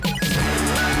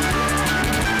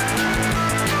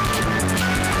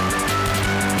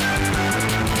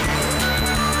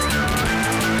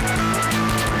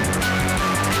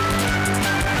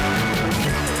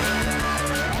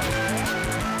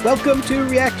Welcome to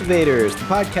Reactivators, the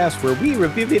podcast where we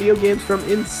review video games from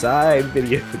inside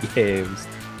video games.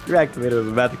 Reactivator is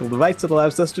a magical device that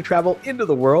allows us to travel into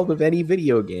the world of any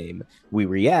video game. We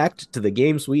react to the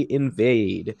games we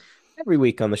invade. Every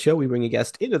week on the show, we bring a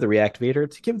guest into the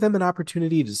Reactivator to give them an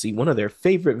opportunity to see one of their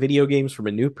favorite video games from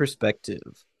a new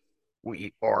perspective.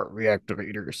 We are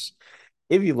Reactivators.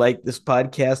 If you like this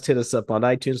podcast, hit us up on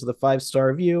iTunes with a 5-star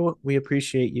review. We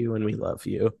appreciate you and we love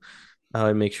you.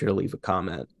 And make sure to leave a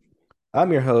comment.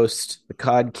 I'm your host, the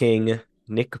COD King,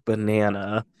 Nick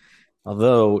Banana.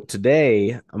 Although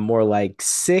today I'm more like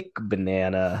sick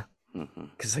banana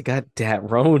because I got that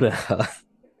Rona.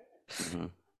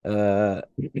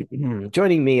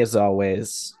 Joining me as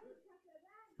always,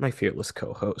 my fearless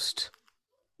co-host,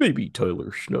 Baby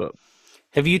Tyler Schnupp.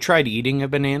 Have you tried eating a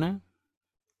banana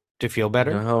to feel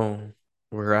better? No,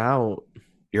 we're out.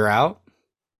 You're out?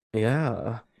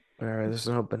 Yeah. There's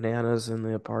no bananas in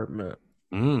the apartment.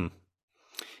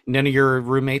 None of your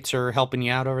roommates are helping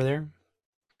you out over there?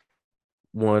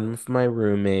 One of my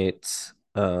roommates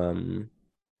did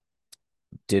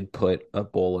put a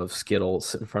bowl of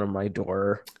Skittles in front of my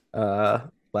door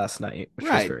last night, which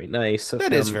was very nice.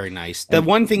 That is very nice. The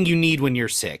one thing you need when you're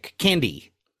sick,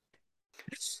 candy.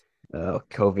 Oh,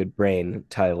 COVID brain,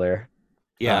 Tyler.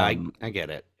 Yeah, I get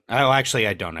it. Oh, actually,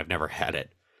 I don't. I've never had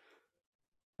it.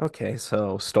 Okay,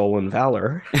 so stolen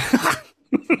valor.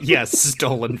 Yes,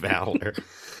 stolen valor.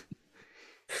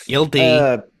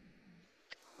 Guilty.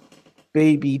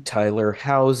 Baby Tyler,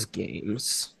 how's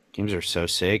games? Games are so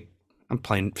sick. I'm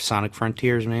playing Sonic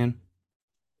Frontiers, man.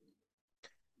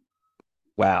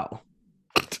 Wow.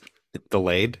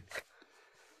 Delayed?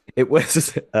 It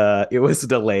was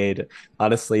delayed.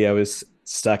 Honestly, I was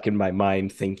stuck in my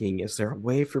mind thinking, is there a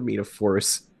way for me to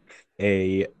force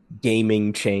a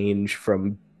gaming change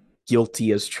from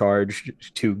guilty as charged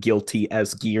to guilty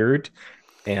as geared?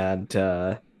 And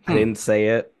I didn't say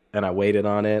it, and I waited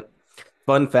on it.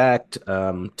 Fun fact,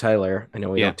 Tyler, I know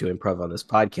we don't do improv on this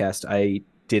podcast. I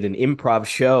did an improv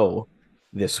show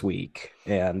this week,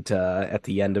 and at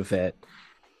the end of it,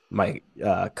 my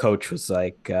coach was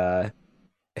like,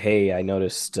 hey, I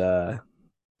noticed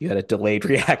you had a delayed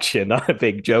reaction on a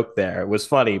big joke there. It was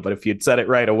funny, but if you'd said it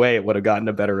right away, it would have gotten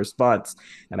a better response.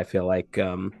 And I feel like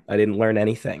I didn't learn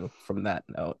anything from that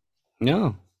note.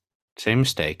 No, same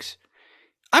mistakes.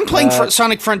 I'm playing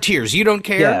Sonic Frontiers. You don't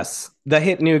care? Yes, the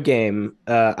hit new game.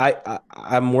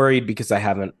 I'm worried because I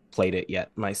haven't played it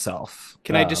yet myself.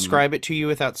 Can I describe it to you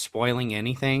without spoiling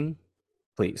anything?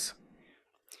 Please.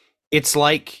 It's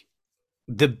like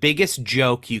the biggest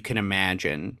joke you can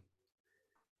imagine,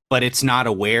 but it's not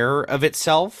aware of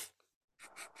itself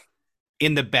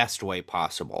in the best way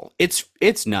possible. It's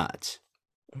nuts.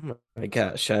 Oh my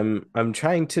gosh, I'm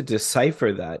trying to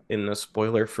decipher that in a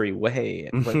spoiler-free way.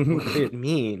 What did it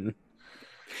mean?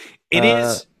 It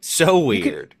is so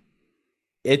weird.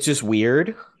 It's just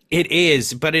weird. It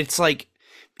is, but it's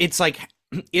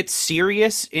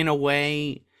serious in a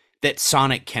way that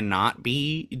Sonic cannot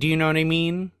be. Do you know what I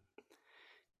mean?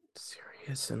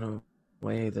 Serious in a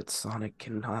way that Sonic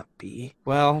cannot be.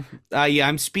 Well, yeah,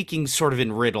 I'm speaking sort of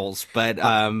in riddles, but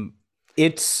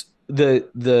it's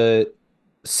the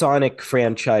Sonic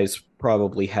franchise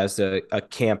probably has a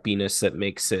campiness that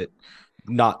makes it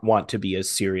not want to be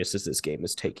as serious as this game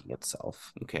is taking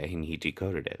itself. Okay, and he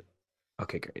decoded it.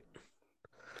 Okay, great.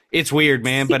 It's weird,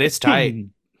 man, but it's tight.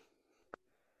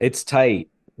 It's tight.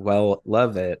 Well,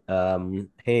 love it.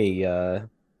 Hey,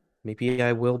 maybe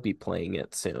I will be playing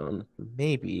it soon.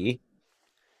 Maybe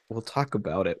we'll talk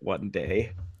about it one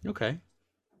day. Okay.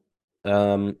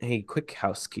 Hey, quick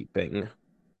housekeeping.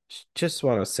 Just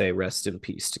want to say rest in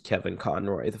peace to Kevin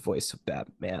Conroy, the voice of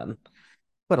Batman.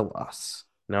 What a loss.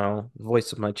 No, the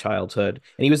voice of my childhood.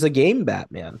 And he was a game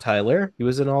Batman, Tyler. He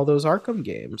was in all those Arkham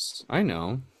games. I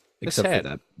know. Except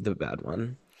for the bad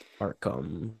one.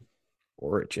 Arkham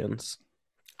Origins.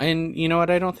 And you know what?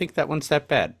 I don't think that one's that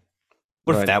bad.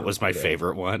 What if that was my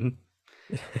favorite one?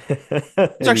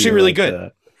 It's actually really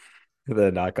good.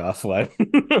 The knockoff one.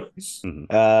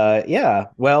 Yeah.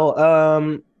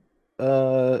 Well,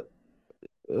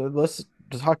 let's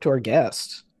talk to our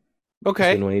guest. Okay.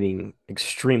 He's been waiting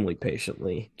extremely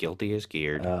patiently. Guilty as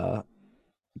geared.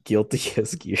 Guilty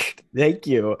as geared. Thank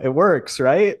you. It works,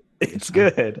 right? It's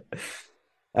good.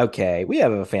 Okay, we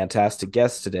have a fantastic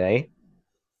guest today.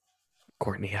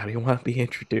 Courtney, how do you want to be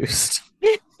introduced?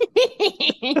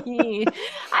 I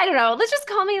don't know. Let's just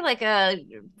call me like a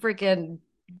freaking,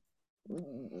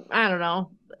 I don't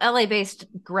know,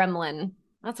 LA-based gremlin.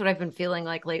 That's what I've been feeling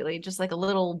like lately. Just like a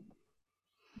little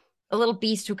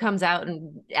beast who comes out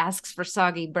and asks for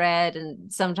soggy bread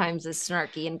and sometimes is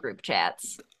snarky in group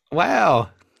chats. Wow.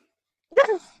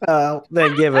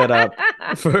 Then give it up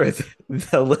for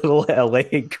the little LA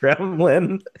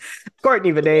gremlin,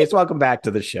 Courtney Vineys. Welcome back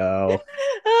to the show.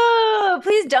 Oh,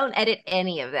 please don't edit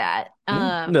any of that.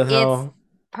 It's No.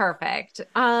 perfect.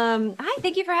 Hi,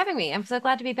 thank you for having me. I'm so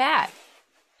glad to be back.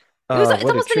 It's What a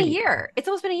almost been a treat. year. It's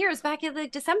almost been a year. It was back in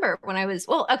like December when I was,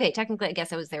 well, okay, technically I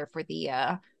guess I was there for the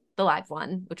live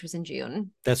one, which was in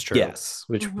June. That's true. Yes,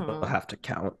 which we'll Hmm. have to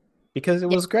count because it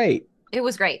Yeah, was great. it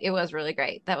was great. It was really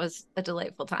great. That was a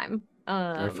delightful time.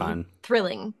 Very fun.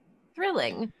 Thrilling.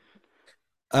 Thrilling.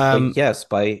 But Um, yes,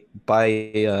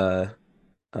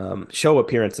 show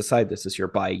appearance aside, this is your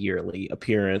bi-yearly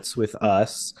appearance with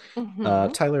us. Hmm.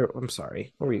 Tyler, I'm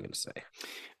sorry. What were you going to say?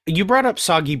 you brought up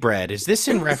soggy bread. Is this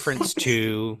in reference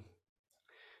to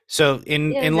so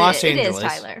in Los It is, Angeles?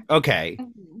 Tyler. Okay,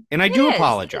 Mhm. and I do It is. It is.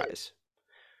 apologize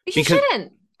You because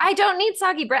shouldn't. I don't need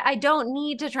soggy bread. I don't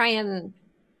need to try and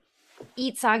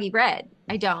eat soggy bread.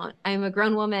 I don't. I'm a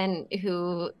grown woman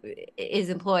who is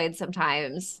employed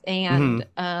sometimes, and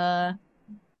mhm,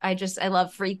 I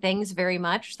love free things very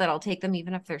much that I'll take them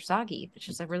even if they're soggy. It's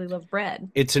just I really love bread.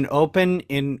 it's an open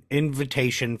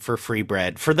invitation for free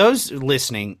bread. For those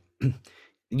listening,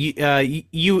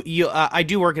 I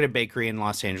do work at a bakery in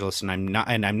Los Angeles, and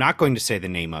I'm not going to say the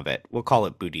name of it. We'll call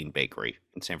it Boudin Bakery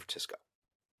in San Francisco.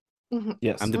 Hmm.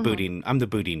 Yes. Hmm. I'm the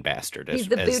Boudin bastard He's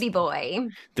the as booty boy.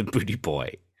 the booty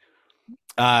boy.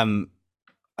 Um,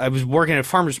 I was working at a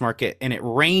farmer's market and it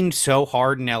rained so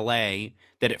hard in LA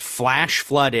that it flash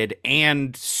flooded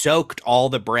and soaked all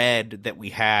the bread that we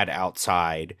had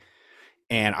outside.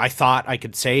 And I thought I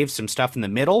could save some stuff in the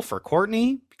middle for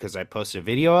Courtney because I posted a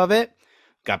video of it.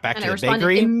 Got back And to I the responded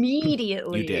bakery. You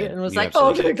immediately did. and was You like, "Oh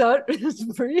absolutely my did. God,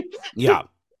 it's free." Yeah.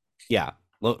 Yeah.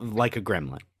 Like a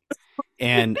gremlin.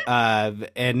 And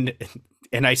and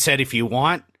I said, if you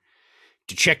want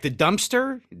to check the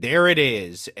dumpster, there it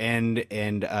is. And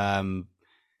I'm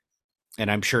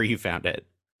sure you found it.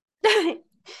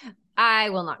 I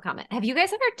will not comment. Have you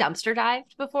guys ever dumpster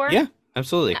dived before? Yeah,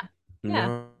 absolutely. Yeah.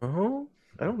 Yeah. No,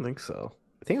 I don't think so.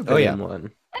 I think I've Oh been yeah. in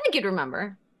one. I think you'd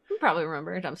remember. You probably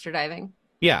remember dumpster diving.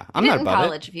 Yeah, I I'm did not it in above it.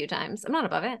 college a few times. I'm not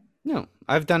above it. No,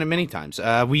 I've done it many times.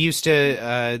 We used to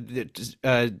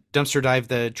dumpster dive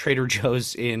the Trader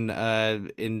Joe's in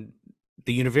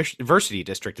the university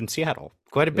district in Seattle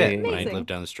quite a bit when I Hey. Amazing. lived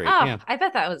down the street. Oh, Yeah. I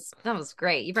bet that was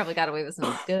great. You probably got away with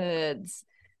some goods,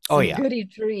 Oh some yeah. goody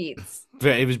treats.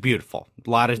 It was beautiful. A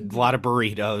lot of Mhm.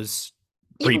 burritos,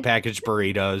 prepackaged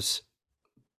burritos.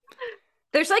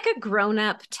 There's like a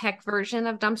grown-up tech version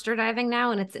of dumpster diving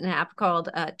now, and it's an app called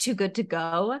Too Good to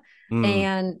Go. Mm,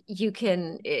 And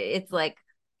it's like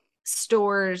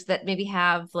stores that maybe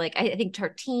have like I think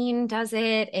Tartine does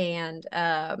it, and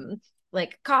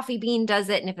like Coffee Bean does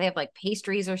it, and if they have like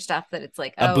pastries or stuff that it's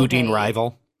like, a oh Boudin hey,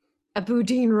 rival. a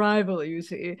Boudin rival, you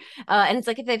see. And it's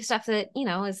like if they have stuff that,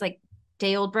 is like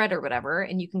day old bread or whatever,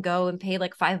 and you can go and pay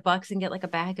like $5 and get like a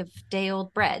bag of day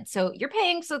old bread. So you're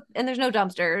paying, so, and there's no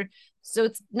dumpster. So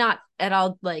it's not at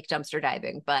all like dumpster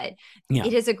diving, but Yeah.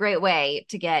 it is a great way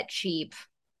to get cheap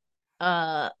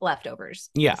leftovers,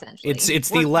 Yeah. It's essentially. it's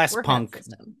the less Workout punk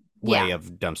system. way Yeah. of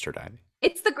dumpster diving.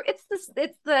 It's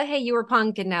the hey, you were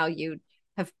punk and now you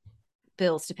have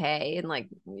bills to pay, and like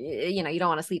you don't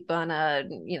want to sleep on a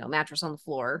mattress on the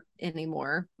floor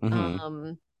anymore.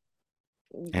 Hmm.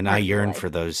 And I Part of your yearn life. for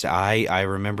those. I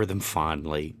remember them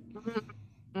fondly.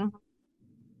 Mhm.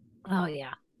 Oh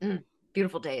yeah.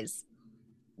 Beautiful days.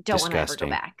 Don't want to ever go Disgusting.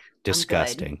 back. I'm good.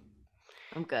 Disgusting.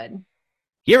 I'm good.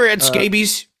 You ever had Uh,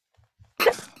 scabies?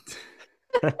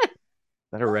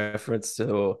 that a reference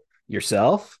to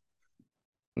yourself?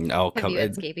 No, Have come. you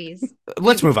had scabies?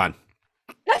 Let's move on.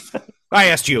 I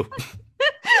asked you.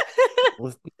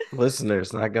 Lis-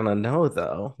 Listeners not gonna know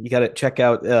though. You got to check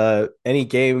out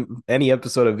any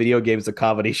episode of Video Games, a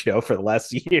Comedy Show for the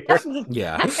last year.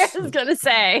 Yeah, I was gonna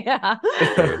say.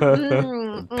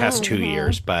 or past 2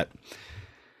 years, Mhm. but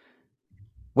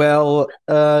Well,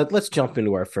 let's jump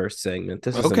into our first segment.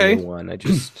 This is a new okay. one.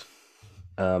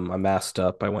 I masked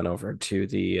up. I went over to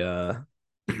the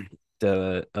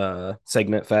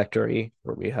segment factory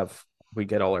where we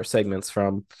get all our segments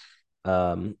from.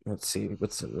 Let's see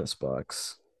what's in this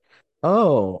box.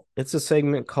 Oh, it's a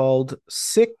segment called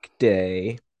Sick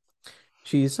Day.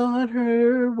 She's on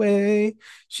her way.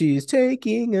 She's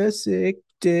taking a sick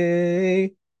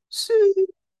day.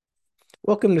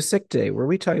 Welcome to Sick Day, where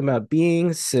we talk about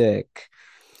being sick.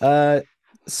 Uh,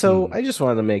 so Hmm. I just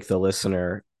wanted to make the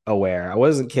listener aware. I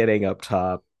wasn't kidding up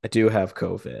top. I do have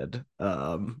COVID. And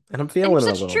I'm And you're feeling it a such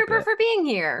a little trooper bit. for being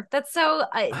here. That's so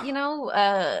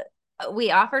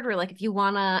we offered, we're like, if you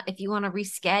wanna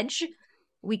reschedule,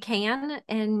 we can.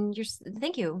 And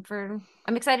thank you for,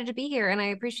 I'm excited to be here. And I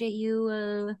appreciate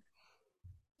you,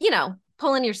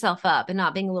 pulling yourself up and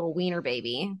not being a little wiener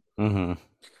baby. Mm-hmm.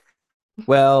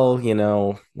 Well,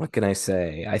 what can I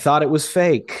say? I thought it was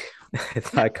fake. I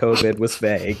thought COVID was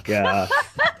fake.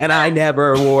 And I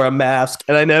never wore a mask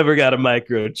and I never got a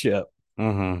microchip.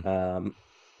 Mm-hmm.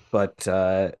 But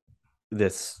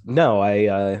no,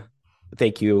 I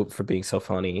thank you for being so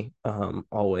funny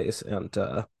always.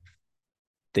 And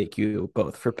thank you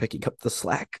both for picking up the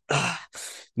slack.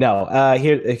 No,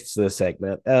 here it's the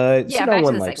segment. So Yeah, no back to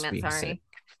one the likes segment. being sick.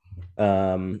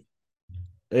 Sorry. Um,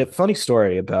 a funny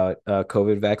story about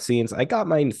COVID vaccines. I got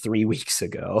mine 3 weeks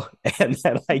ago, and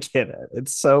then I get it.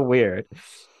 It's so weird.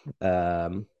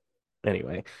 Um,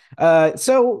 anyway,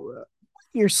 so when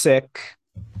you're sick,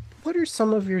 what are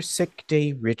some of your sick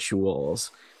day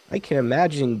rituals? I can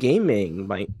imagine gaming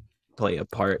might play a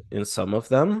part in some of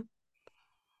them.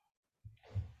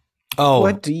 Oh,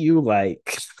 What do you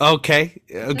like? okay.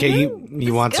 Okay, he This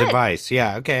is wants good. advice.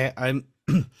 Yeah, okay. I'm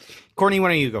Courtney, why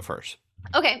don't you go first?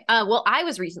 Okay. Well, I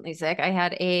was recently sick. I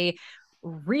had a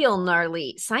real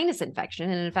gnarly sinus infection.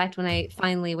 And in fact, when I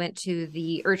finally went to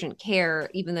the urgent care,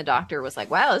 even the doctor was like,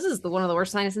 wow, this is one of the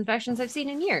worst sinus infections I've seen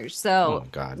in years. Oh So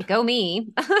God. go me.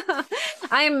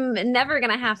 I'm never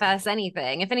going to half ass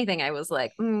anything. If anything, I was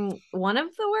like, one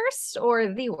of the worst or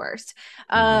the worst.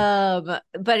 Mhm.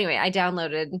 But anyway,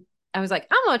 I was like,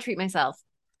 I'm going to treat myself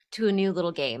to a new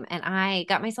little game. And I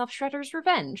got myself Shredder's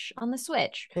Revenge on the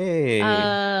Switch. Hey,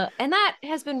 And that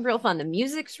has been real fun. The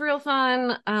music's real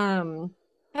fun.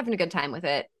 Having a good time with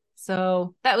it.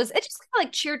 So it just kind of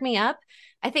like cheered me up.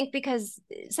 I think because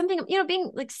something,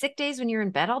 being like sick days when you're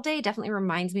in bed all day definitely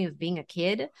reminds me of being a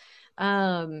kid.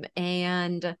 And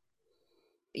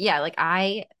yeah,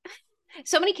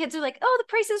 so many kids are like, oh, The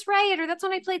Price is Right, or that's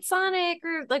when I played Sonic,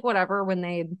 or like whatever when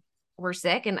they were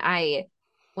sick. And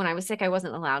when I was sick, I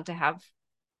wasn't allowed to have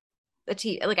a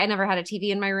TV. Like I never had a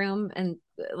TV in my room, and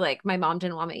like my mom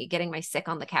didn't want me getting my sick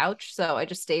on the couch, so I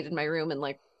just stayed in my room and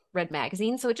like read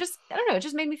magazines. So I don't know, it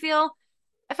just made me feel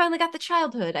I finally got the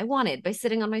childhood I wanted by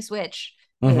sitting on my Switch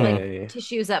with like Mhm. hey.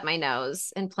 tissues up my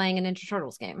nose and playing an Ninja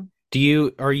Turtles game.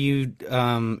 Are you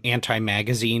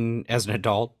anti-magazine as an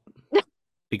adult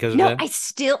because of No, that? I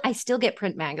still get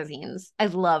print magazines. I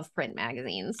love print I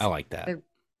magazines. like that.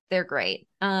 They're great.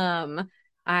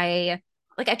 I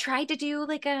tried to do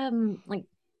like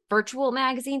virtual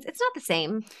magazines. It's not the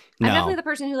same. I'm definitely No. the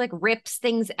person who like rips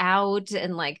things out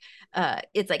and like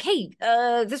it's like, hey,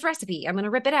 this recipe, I'm gonna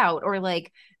rip it out, or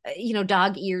like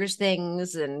dog ears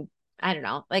things. And I don't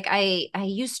know. Like I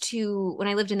used to, when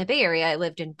I lived in the Bay Area, I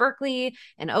lived in Berkeley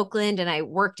and Oakland, and I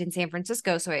worked in San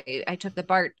Francisco. So I took the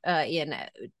BART in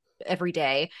every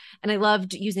day, and I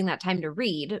loved using that time to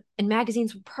read. And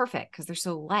magazines were perfect because they're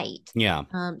so light. Yeah.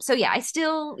 So yeah, I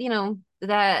still,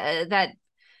 that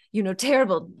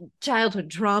terrible childhood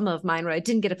trauma of mine where I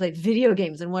didn't get to play video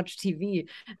games and watch TV.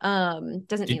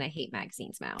 Doesn't mean Did, I hate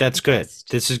magazines now. that's good.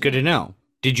 This is good Yeah, to know.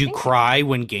 Did you thank you. cry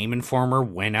when Game Informer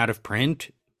went out of print?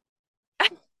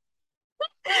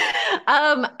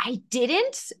 I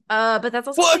didn't, but that's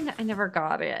also What? something that I never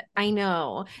got it. I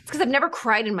know. It's because I've never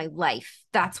cried in my life.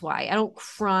 That's why I don't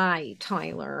cry,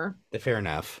 Tyler. Fair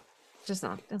enough. That's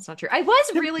not true. I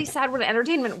was really sad when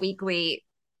Entertainment Weekly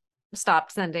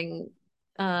stopped sending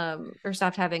or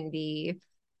stopped having the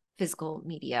physical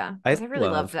media, because I I really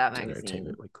loved loved that magazine.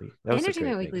 Entertainment Weekly. That was a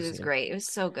Entertainment great Weekly was magazine. great. It was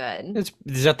so good.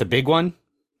 Is that the big one?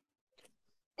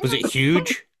 Was it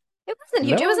huge? It wasn't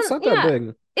huge. It No, it's wasn't, not that yeah.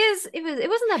 big. It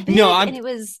wasn't that No, big, and it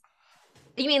was,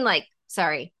 you mean like,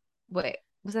 sorry. Wait,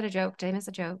 was that a joke? Did I miss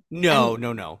a joke? no,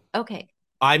 no, no. Okay.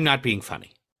 I'm not being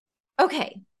funny.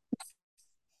 Okay.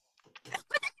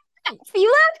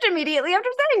 You laughed immediately after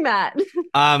saying that.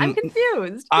 I'm Um,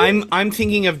 confused. I'm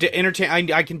thinking of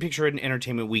I can picture it in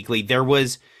Entertainment Weekly.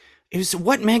 It was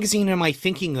what magazine am I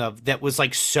thinking of that was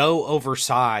like so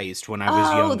oversized when I was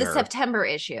Oh, the younger? September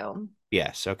issue.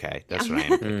 Yes, okay, Yeah. that's what I am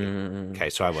thinking. Mm. Okay,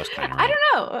 so I was kind of I right.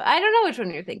 don't know. I don't know which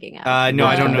one you're thinking of. No,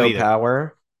 I don't know Nintendo either.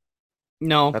 Power.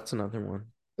 No, That's another one.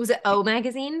 Was it O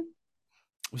Magazine?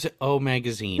 was it O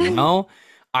Magazine? No,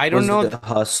 I don't Was know. it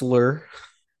Hustler?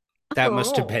 That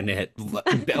must have Oh. been it.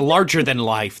 Larger than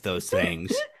life, those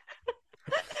things.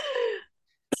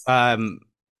 Um,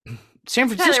 San Tyler,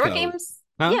 what Francisco, games?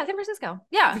 huh? Yeah, San Francisco.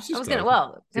 Yeah, San I was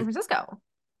Francisco. San Francisco.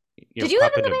 You're Did you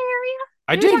live in popping the Bay in. Area?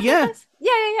 I You were did, talking yeah. about this?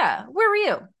 Yeah. Where were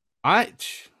you? I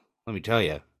let me tell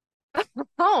you,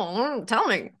 Oh, tell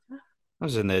me. I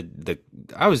was in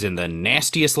I was in the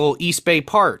nastiest little East Bay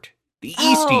part, the East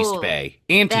Oh, Bay,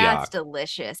 that's Antioch.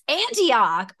 delicious.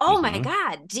 Antioch. Oh my Hmm.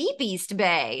 God. Deep East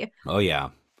Bay. Oh yeah,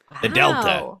 the Delta.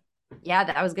 Wow. Yeah,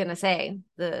 that I was gonna say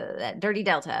that Dirty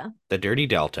Delta. The Dirty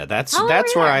Delta. That's How long were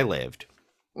that's you where I there? lived.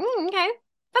 Okay,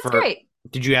 that's For great.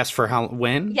 Did you ask for how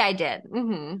when? Yeah, I did.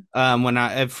 When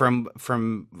I from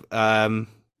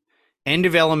end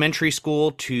of elementary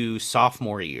school to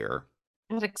sophomore year.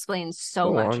 That explains A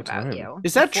so much long about time. you.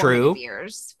 Is Your that formative true?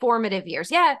 years. Formative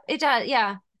years. Yeah, it does.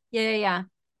 Yeah. Yeah, yeah, yeah.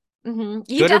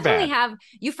 You Good or definitely bad? have,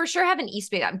 you for sure have an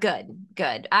East Bay vibe. Good,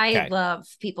 good. I Okay. love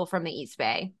people from the East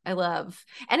Bay. I love,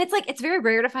 and it's like, it's very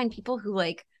rare to find people who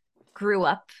like grew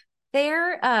up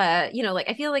there. Like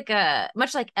I feel like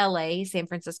much like LA, San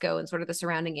Francisco, and sort of the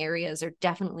surrounding areas are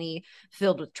definitely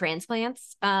filled with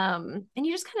transplants. And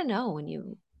you just kind of know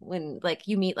when like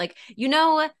you meet like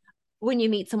when you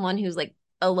meet someone who's like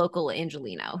a local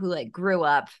Angelino who like grew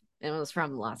up and was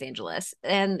from Los Angeles.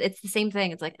 And it's the same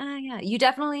thing. It's like, ah, yeah, you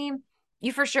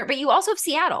for sure. But you also have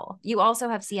Seattle. You also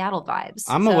have Seattle vibes.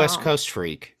 I'm a West So Coast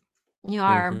freak. you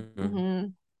are. Hmm.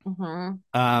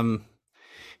 Um,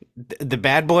 the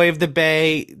bad boy of the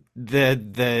Bay,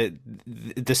 the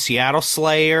Seattle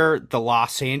Slayer, the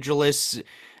Los Angeles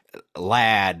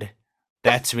lad.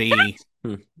 That's me.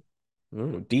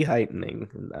 Ooh, deheightening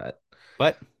in that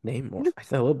But name order. I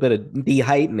thought a little bit of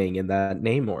deheightening in that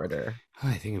name order.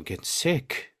 I think I'm getting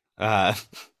sick.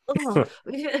 Oh,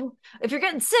 if you're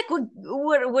getting sick,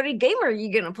 what game are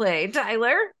you gonna play,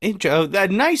 Tyler? Joe,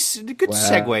 that nice, good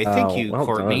segue. Thank Wow, you, well Courtney.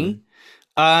 done.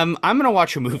 I'm gonna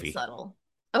watch a That's movie. subtle.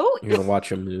 Oh, You're gonna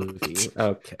watch a movie.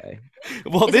 Okay.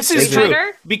 Well, is it this is Street Is it true Fighter?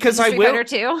 Is because it I Street Fighter will,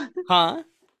 2? huh?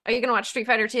 Are you gonna watch Street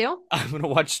Fighter 2? I'm gonna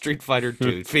watch Street Fighter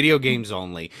 2, video games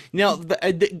only. Now,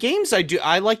 the games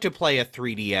I like to play a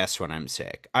 3DS when I'm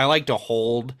sick. I like to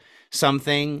hold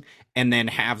something and then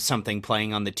have something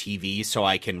playing on the TV so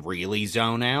I can really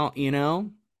zone out,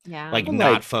 Yeah. like I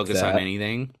not like focus on that?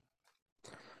 anything.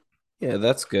 Yeah,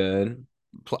 that's good.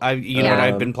 You know what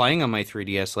I've Yeah. been Um, playing on my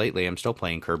 3DS lately? I'm still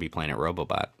playing Kirby Planet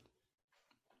Robobot.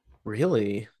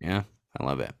 really? Yeah, I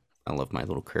love it. I love my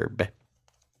little Kirby.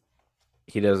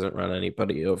 He doesn't run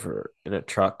anybody over in a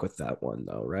truck with that one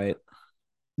though, right?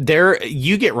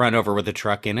 You get run over with a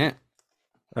truck in it.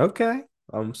 Okay.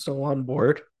 I'm still on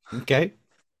board. Okay.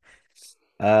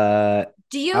 Uh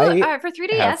Do you I for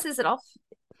 3DS have is it all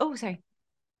Oh, sorry.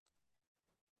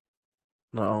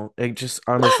 no, it just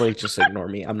honestly just ignore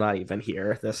me. I'm not even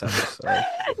here this episode.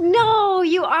 No,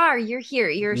 you are. You're here.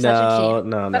 You're such a champ. No,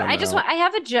 no, But no, no. I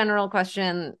have a general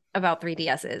question about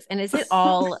 3DSs. And is it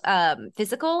all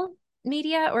physical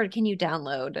media or can you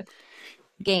download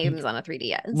games on a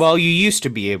 3DS? Well, you used to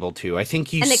be able to. I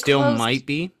think you And they still closed, might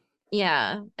be.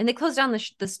 yeah. And they closed down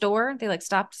the store. They like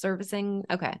stopped servicing.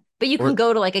 Okay. But you can Or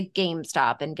go to like a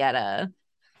GameStop and get a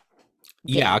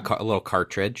yeah, game. a little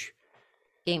cartridge.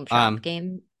 Game shop Um,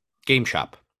 game. Game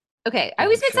Shop. Okay. I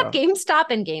always Game mix up show. GameStop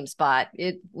and GameSpot.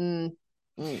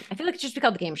 I feel like it should be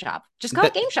called the Game Shop. Just call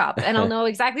it That Game Shop and I'll know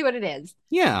exactly what it is.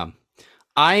 Yeah.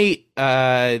 I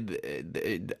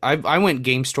I went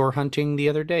game store hunting the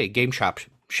other day. Game shop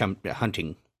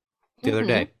hunting the other Mm-hmm.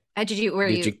 day. Did you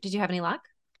Did you have any luck?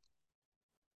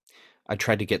 I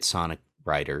tried to get Sonic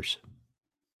Riders.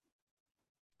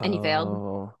 And you failed?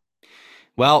 Oh,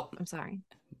 Well, I'm sorry.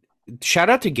 shout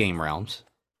out to Game Realms.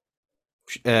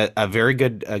 A very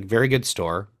good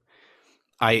store.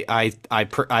 I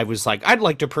was like, I'd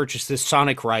like to purchase this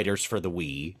Sonic Riders for the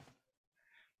Wii.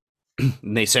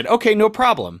 And they said, okay, no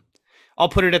problem. I'll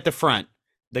put it at the front.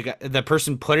 The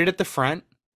person put it at the front,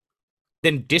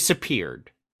 then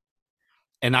disappeared.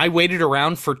 And I waited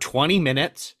around for 20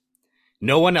 minutes,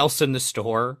 no one else in the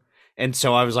store. And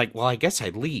so I was like, well, I guess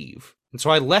I'd leave. And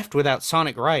so I left without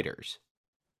Sonic Riders.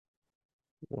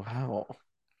 wow.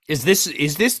 Is this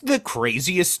the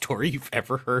craziest story you've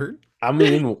ever heard? I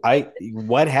mean, I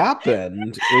what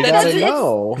happened? We That's gotta it's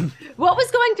know. what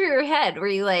was going through your head? Were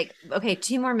you like, okay,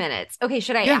 2 more minutes? Okay,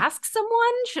 should I Yeah. ask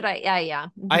someone? Should I? Yeah, yeah.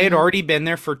 I had already been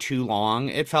there for too long,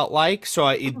 it felt like.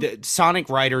 So Sonic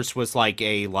Riders was like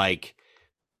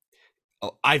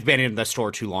I've been in the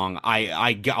store too long.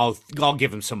 I'll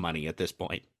give him some money at this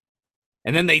point.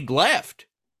 And then they left.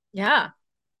 Yeah.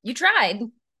 You tried.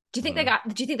 Mm. Do you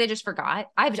think they just forgot?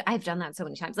 I've done that so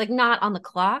many times. Like not on the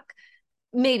clock,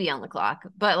 maybe on the clock,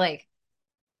 but like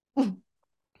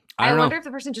I I don't know. wonder if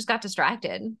the person just got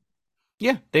distracted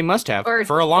Yeah, they must have or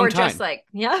for a long or just time. like,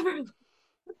 yeah.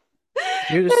 That's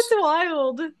Here's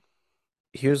wild.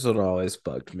 here's what always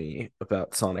bugged me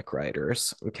about Sonic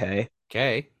Riders, okay?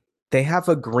 Okay. They have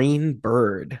a green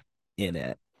bird in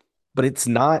it, but it's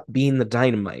not Being the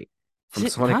Dynamite Is from it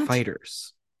Sonic not?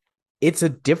 Fighters. It's a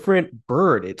different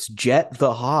bird. It's Jet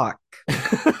the Hawk.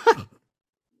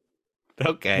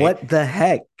 Okay. What the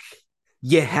heck?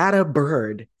 You had a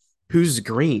bird who's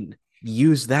green.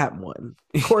 use that one.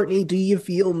 Courtney, do you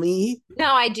feel me?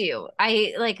 No, I do.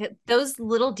 I like those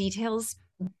little details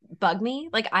bug me.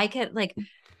 Like I could like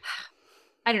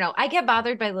I don't know. I get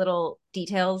bothered by little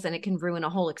details and it can ruin a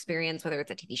whole experience, whether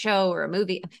it's a TV show or a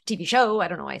movie, TV show. I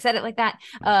don't know why I said it like that,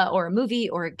 or a movie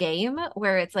or a game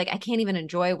where it's like I can't even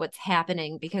enjoy what's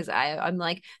happening because I'm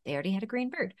like, they already had a green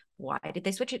bird. Why did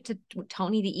they switch it to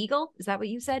Tony the Eagle? Is that what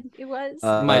you said it was?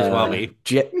 Might as well be.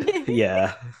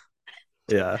 Yeah.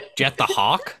 Yeah. Jet the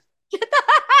Hawk?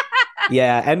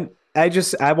 Yeah. And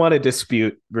I want to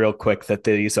dispute real quick that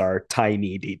these are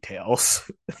tiny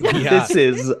details. Yeah. This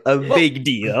is a big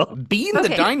deal. Bean the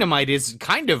Dynamite is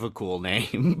kind of a cool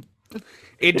name.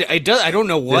 It does. I don't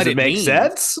know what Does it make means.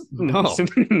 sense? No.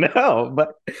 No,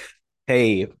 but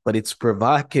hey, but it's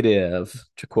provocative,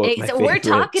 to quote my So favorite we're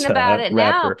talking about it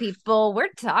now, rapper. people.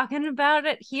 We're talking about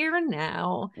it here and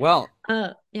now. Well,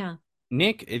 Yeah.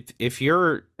 Nick, if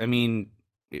you're, I mean,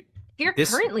 If you're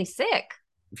currently sick,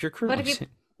 if you're currently sick,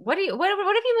 what have you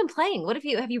been playing? What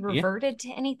have you reverted to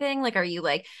anything? Like, are you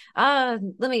like, let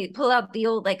me pull out the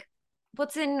old like,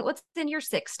 what's in your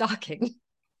sick stocking?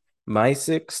 My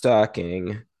sick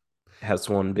stocking has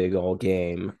one big old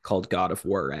game called God of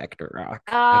War Ragnarok.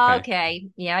 Okay.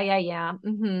 Yeah.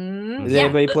 Mm-hmm. Has Yeah.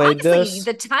 anybody played Honestly, this?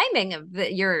 the timing of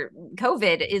your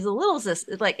COVID is a little it's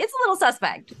a little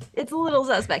suspect. It's a little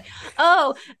suspect.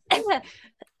 Oh,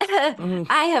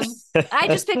 I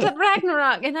just picked up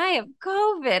Ragnarok and I have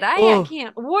COVID. I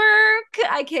can't work.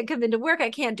 I can't come into work.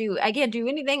 I can't do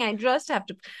anything. I just have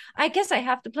to I guess I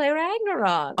have to play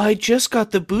Ragnarok. I just got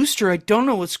the booster. I don't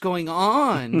know what's going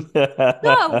on.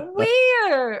 So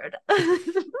weird.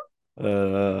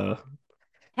 uh,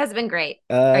 Has been great.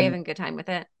 Are you having a good time with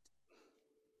it?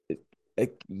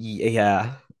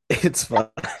 Yeah, it's fun.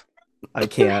 I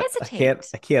can't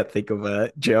think of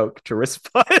a joke to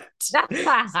respond.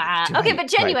 Okay, but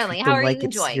genuinely, how are you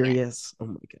enjoying it? Oh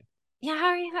my god. Yeah, how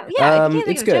are you? Yeah, if you can't think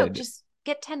it's of a joke, good. just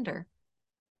get tender.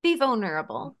 Be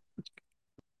vulnerable.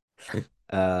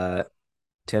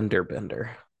 Tender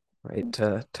bender, right,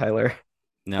 Tyler?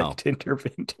 No. Tender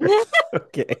bender.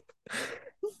 Okay.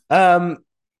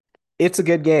 It's a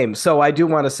good game. So I do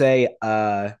want to say,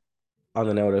 on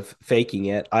the note of faking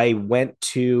it, I went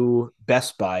to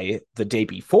Best Buy the day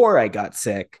before I got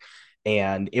sick,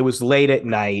 and it was late at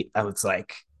night. I was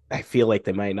like, I feel like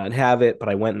they might not have it, but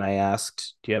I went and I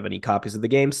asked, do you have any copies of the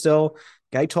game still?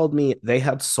 Guy told me they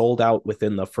had sold out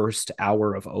within the first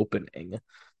hour of opening. Isn't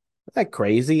that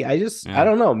crazy? I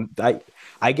don't know.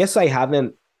 I guess I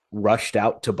haven't rushed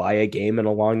out to buy a game in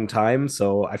a long time,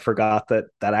 so I forgot that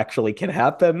actually can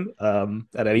happen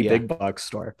at any big box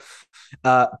store.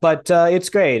 But it's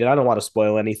great, and I don't want to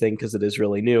spoil anything because it is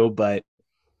really new. But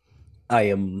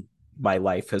my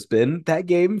life has been that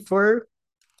game for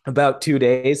about 2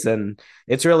 days, and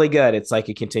it's really good. It's like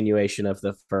a continuation of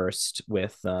the first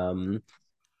with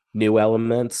new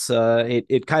elements.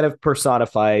 It kind of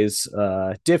personifies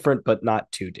different, but not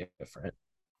too different.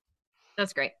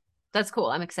 That's great. That's cool.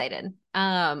 I'm excited.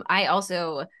 I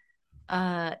also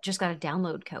just got a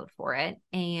download code for it,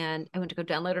 and I went to go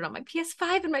download it on my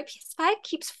PS5, and my PS5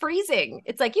 keeps freezing.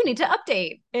 It's like you need to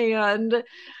update, and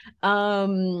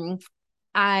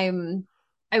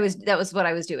that was what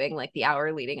I was doing like the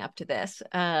hour leading up to this.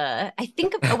 I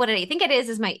think what I think it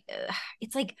is my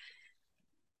it's like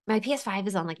my PS5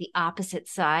 is on like the opposite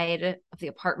side of the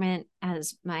apartment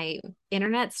as my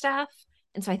internet stuff.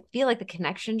 And so I feel like the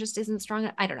connection just isn't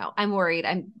strong. I don't know. I'm worried.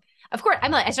 I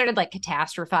started like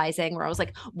catastrophizing where I was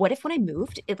like, what if when I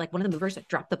moved, it like one of the movers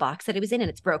dropped the box that it was in and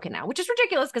it's broken now, which is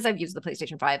ridiculous because I've used the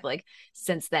PlayStation 5 like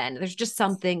since then. There's just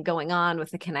something going on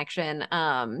with the connection.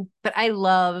 But I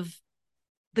love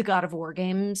the God of War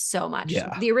game so much.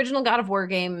 Yeah. The original God of War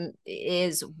game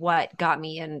is what got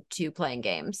me into playing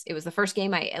games. It was the first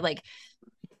game I like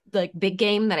big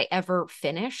game that I ever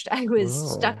finished. I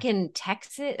was stuck in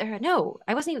Texas. No,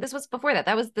 I wasn't even, this was before that.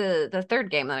 That was the third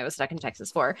game that I was stuck in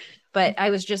Texas for. But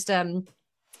I was just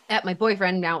at my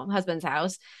boyfriend, now husband's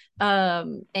house.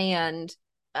 And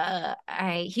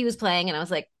he was playing and I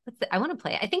was like, I want to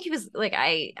play it. I think he was like,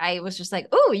 I was just like,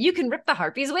 oh, you can rip the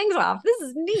harpy's wings off. This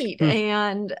is neat.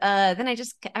 And then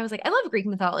I was like, I love Greek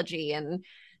mythology. And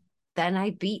then I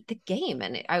beat the game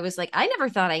and I was like, I never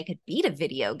thought I could beat a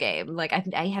video game. Like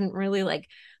I hadn't really like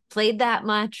played that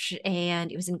much, and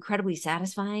it was incredibly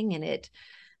satisfying and it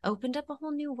opened up a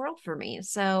whole new world for me.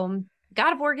 So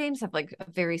God of War games have like a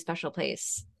very special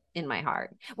place in my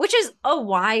heart, which is a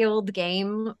wild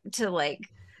have to like,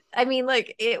 I mean,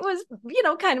 like it was,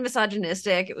 kind of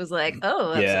misogynistic. It was like,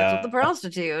 oh, that's sex with the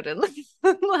prostitute. And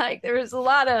like, there was a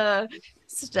lot of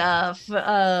stuff.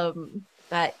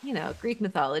 But Greek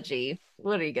mythology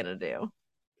What are you gonna do?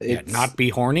 Yeah, It's not be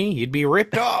horny, you'd be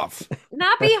ripped off.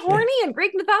 Not be horny in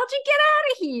Greek mythology? Get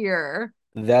out of here!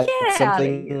 That's Get out of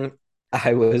here! something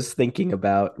I was thinking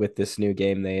about with this new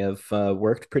game. They have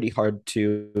worked pretty hard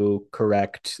to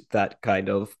correct that kind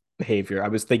of behavior. I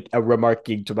was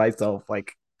remarking to myself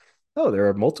like, oh, there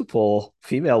are multiple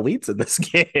female leads in this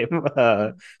game.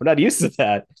 We're not used to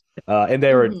that. And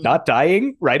they were Mm-hmm. not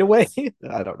dying right away.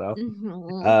 I don't know.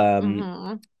 Mm-hmm. Um,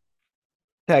 Mm-hmm.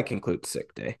 that concludes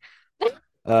sick day.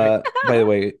 By the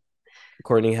way,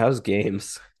 Courtney, how's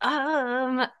games?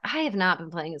 I have not been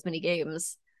playing as many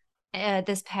games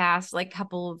this past like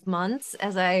couple of months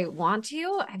as I want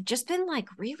to. I've just been like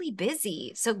really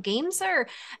busy. So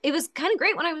it was kind of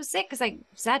great when I was sick because I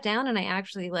sat down and I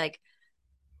actually like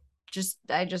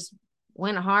I just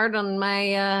went hard on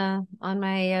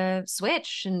my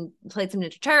Switch and played some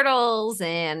Ninja Turtles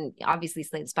and obviously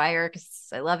Slay the Spire because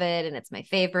I love it and it's my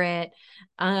favorite.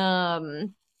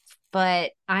 Um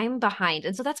but I'm behind.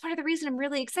 And so that's part of the reason I'm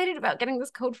really excited about getting this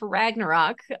code for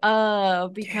Ragnarok. Yeah.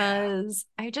 Because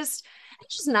it's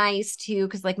just nice too,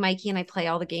 because like Mikey and I play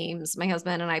all the games. My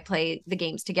husband and I play the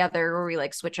games together where we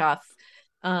like switch off.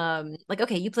 Like,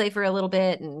 okay, you play for a little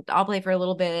bit and I'll play for a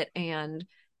little bit. And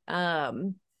we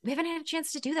haven't had a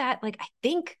chance to do that. Like, I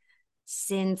think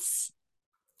since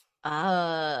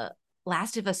uh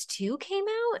Last of Us 2 came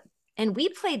out, and we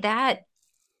played that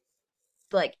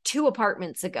like 2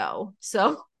 apartments ago.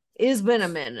 So it's been a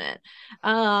minute.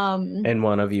 Um, And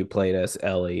one of you played as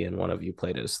Ellie, and one of you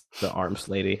played as the arms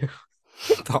lady.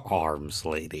 The arms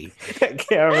lady. I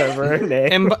can't remember her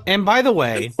name. And by the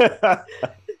way,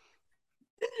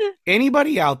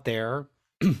 anybody out there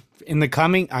in the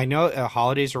coming, I know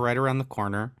holidays are right around the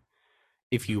corner.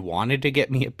 If you wanted to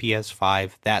get me a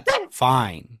PS5, that's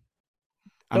fine.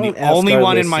 I'm Don't the ask only our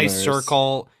one in my listeners.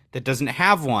 circle that doesn't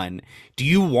have one. Do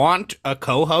you want a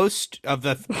co-host of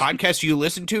the podcast you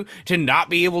listen to not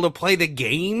be able to play the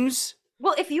games?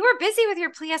 well, if you were busy with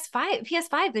your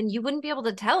PS5, then you wouldn't be able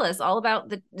to tell us all about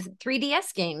the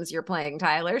 3DS games you're playing,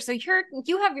 Tyler. So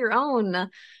you have your own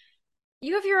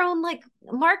like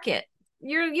market.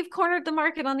 You've cornered the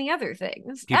market on the other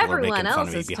things. People are Everyone making fun else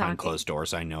of me is behind talking. closed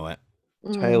doors. I know it.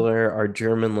 Mm. Tyler, our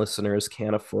German listeners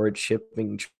can't afford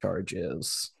shipping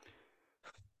charges.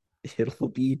 It'll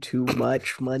be too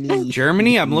much money.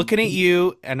 Germany, I'm looking at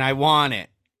you and I want it.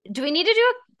 Do we need to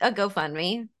do a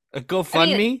GoFundMe? A I mean,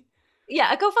 GoFundMe?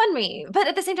 yeah, a GoFundMe. But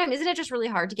at the same time, isn't it just really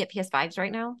hard to get PS5s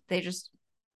right now? Are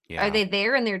Yeah, they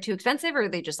there and they're too expensive, or are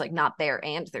they just like not there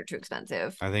and they're too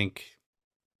expensive? I think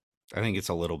it's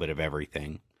a little bit of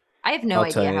everything. I have no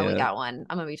I'll tell idea how we you, got one.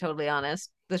 I'm gonna be totally honest.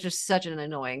 That's just such an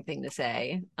annoying thing to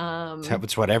say.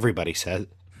 That's what everybody says.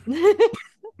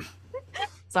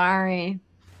 Sorry.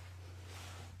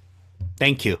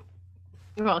 Thank you.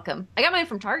 You're welcome. I got mine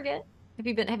from Target. Have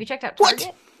you checked out What?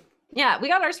 Target? Yeah, we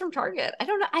got ours from Target. I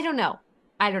don't know.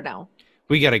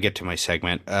 We got to get to my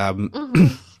segment.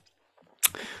 Mhm.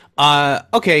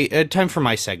 Okay, time for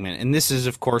my segment. And this is,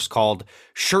 of course, called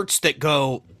Shirts That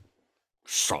Go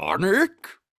Sonic?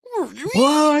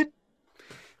 what?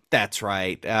 That's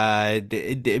right.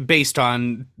 Based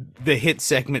on the hit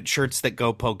segment Shirts That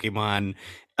Go Pokemon,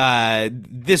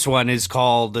 this one is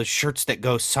called Shirts That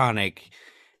Go Sonic.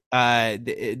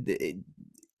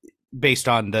 Based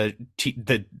on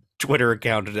the Twitter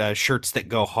account Shirts That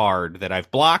Go Hard that I've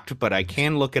blocked, but I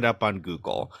can look it up on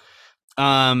Google.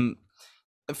 For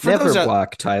Never those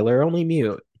block, Tyler. Only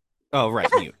mute. oh right,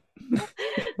 mute.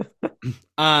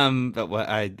 But what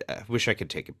I wish I could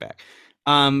take it back.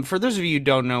 For those of you who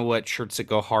don't know what Shirts That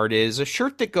Go Hard is, a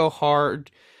shirt that go hard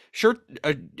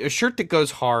a shirt that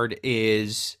goes hard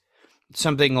is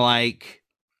something like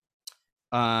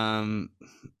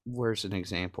where's an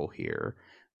example here?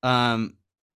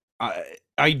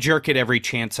 I jerk it every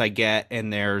chance I get,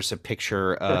 and there's a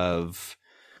picture of,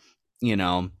 you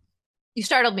know, You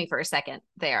startled me for a second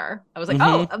there. I was like,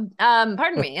 Mhm. oh,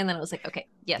 pardon me. And then I was like, okay,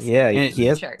 yes, Yeah, And-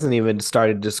 he sure. hasn't even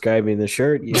started describing the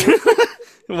shirt yet.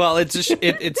 well, it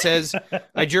says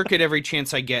I jerk it every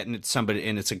chance I get, and it's somebody,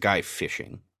 and it's a guy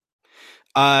fishing.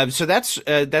 So that's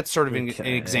sort of an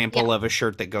Okay. example of a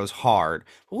shirt that goes hard.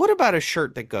 But what about a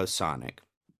shirt that goes Sonic?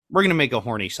 We're gonna make a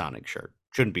horny Sonic shirt.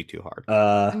 Shouldn't be too hard.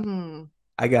 Mhm.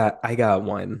 I got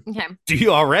one. Okay. Do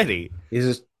you already? It's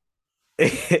just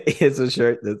it's a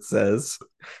shirt that says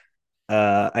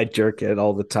I jerk it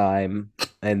all the time,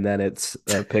 and then it's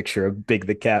a picture of Big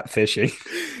the Cat fishing.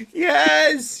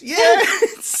 Yes,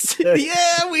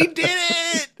 yeah, we did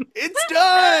it. It's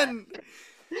done.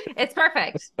 It's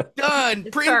perfect. Done.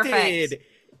 It's Printed. perfect.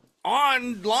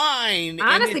 Online. And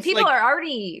Honestly, it's people like, are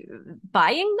already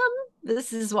buying them.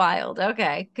 This is wild.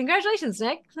 Okay. Congratulations,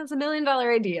 Nick. That's $1 million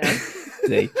idea.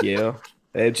 Thank you.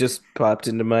 It just popped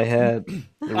into my head.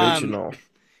 Um, Original.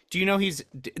 do you know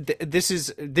this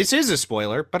is a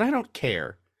spoiler, but I don't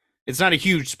care. It's not a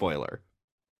huge spoiler.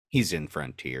 He's in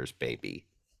Frontiers, baby.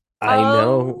 I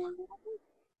know Oh,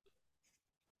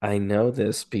 I know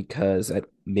this because at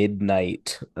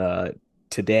midnight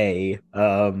today,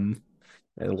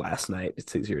 last night,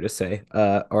 it's easier to say,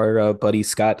 our buddy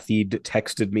Scott Theed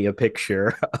texted me a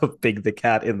picture of Big the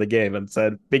Cat in the game and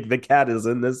said, Big the Cat is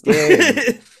in this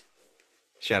game.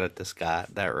 Shout out to Scott.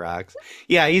 That rocks.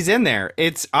 Yeah, he's in there.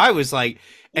 I was like,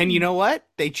 and you know what?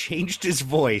 They changed his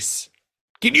voice.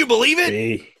 Can you believe it?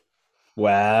 Hey,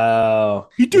 wow.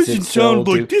 He Is it doesn't still sound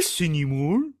like do this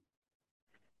anymore.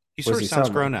 He what does sort of he sounds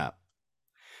sound grown like? up.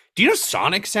 Do you know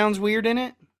Sonic sounds weird in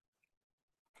it?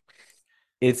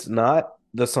 It's not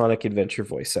the Sonic Adventure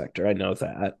voice actor. I know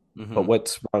that. But Hmm.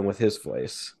 what's wrong with his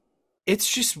voice? It's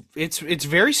just it's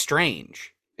very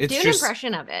strange. It's do an just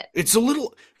impression of it. it's a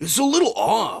little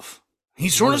off. He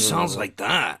sort of sounds Mm, like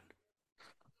that.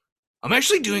 I'm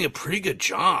actually doing a pretty good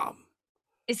job.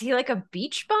 Is he like a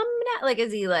beach bum now? Like,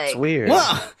 is he it's like, weird.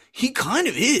 Well, he kind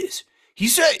of is. He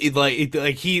said I'm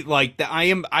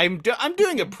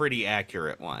doing a pretty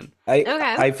accurate one. I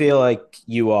okay. I feel like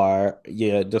you are,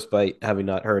 yeah, despite having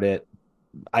not heard it.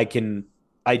 I can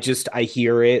I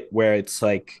hear it where it's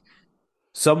like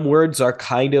some words are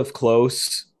kind of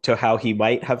close to how he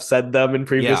might have said them in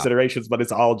previous Yeah. iterations, but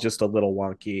it's all just a little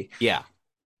wonky. Yeah.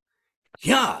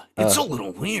 Yeah, it's a Uh,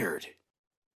 little weird.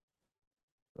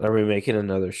 are we making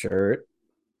another shirt?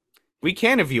 We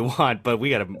can if you want, but we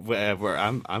gotta. I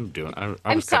I'm was cutting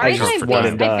I sorry it short that just for one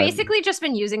and time. I've done. basically just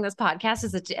been using this podcast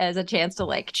as a chance to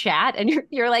like chat, and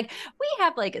you're like, we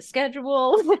have like a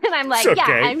schedule, and I'm It's like,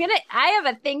 yeah, okay. I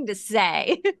have a thing to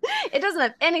say. It doesn't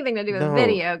have anything to do with No.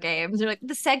 video games. You're like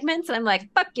the segments, and I'm like,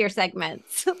 fuck your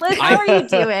segments. Like, how I are you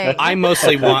doing? I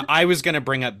mostly want. I was gonna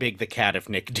bring up Big the Cat if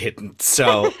Nick didn't.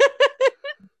 So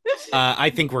I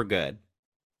think we're good.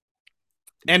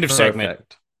 End of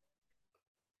segment.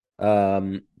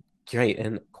 Perfect. Great.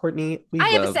 And Courtney, we I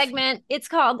have a love segment. It's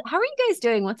called "How are you guys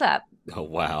doing? What's up?" Oh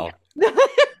wow. Yeah.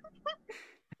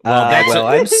 Well, that's a well,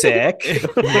 I'm sick.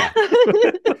 yeah.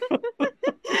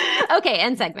 Okay,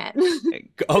 end segment.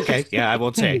 Okay. Yeah, I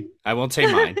won't say. I won't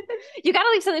say mine. You got to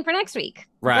leave something for next week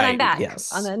when I'm Right. back on Yes.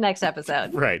 the next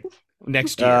episode. Right.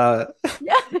 Next year. Uh,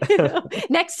 Yeah.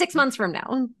 Next 6 months from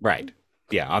now. Right.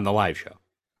 Yeah, on the live show.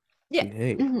 Yeah.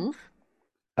 hey. Mhm.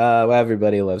 Well,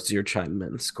 everybody loves your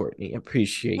chimings, Courtney.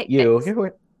 Appreciate Hey, you.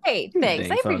 thanks. Hey, You're the thanks. I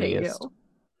dang appreciate funniest. you.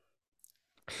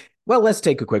 Well, let's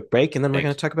take a quick break and then we're going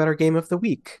Thanks. to talk about our game of the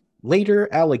week. Later,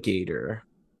 Alligator.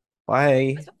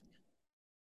 Why?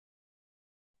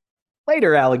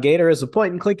 Later, Alligator is a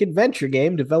point and click adventure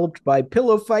game developed by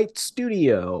Pillow Fight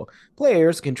Studio.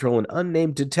 Players control an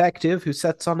unnamed detective who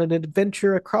sets on an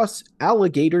adventure across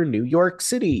Alligator, New York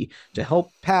City to help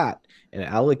Pat, an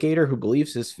alligator who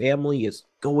believes his family is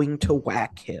going to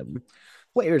whack him.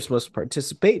 Players must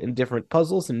participate in different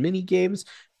puzzles and mini games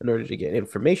in order to get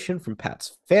information from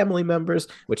Pat's family members,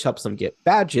 which helps them get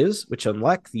badges, which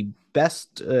unlock the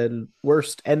best and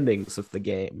worst endings of the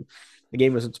game. The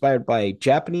game was inspired by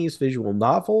Japanese visual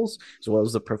novels, as well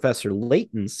as the Professor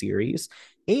Layton series,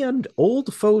 and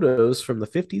old photos from the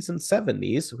 50s and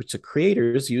 70s, which the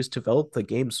creators used to develop the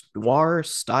game's noir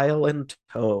style and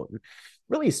tone.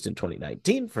 Released in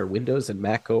 2019 for Windows and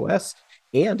Mac OS,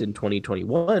 and in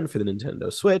 2021 for the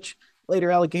Nintendo Switch,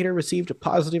 later Alligator received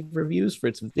positive reviews for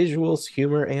its visuals,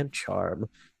 humor, and charm.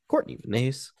 Courtney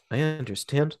Vineys, I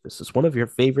understand this is one of your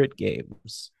favorite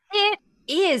games. It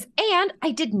is. And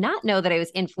I did not know that I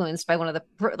was influenced by one of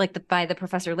by the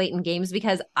Professor Layton games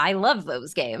because I love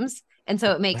those games. And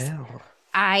so it makes Wow.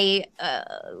 I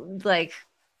like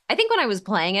I think when I was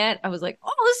playing it, I was like,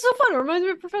 "Oh, this is so fun! It reminds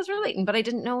me of Professor Layton," but I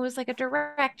didn't know it was like a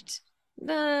direct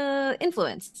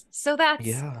influence. So that's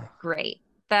Yeah. great.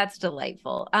 That's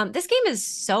delightful. This game is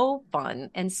so fun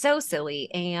and so silly,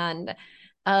 and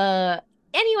uh,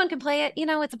 anyone can play it. You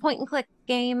know, it's a point and click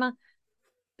game,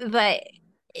 but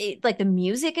like the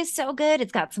music is so good.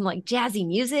 It's got some like jazzy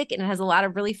music, and it has a lot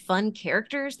of really fun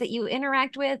characters that you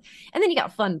interact with, and then you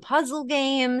got fun puzzle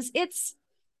games. It's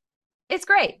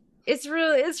great. It's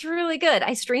really good.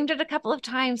 I streamed it a couple of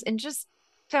times and just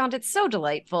found it so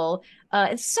delightful.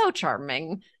 It's so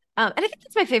charming. And I think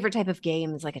that's my favorite type of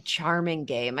game is like a charming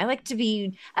game. I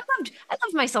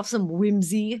loved myself some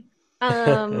whimsy.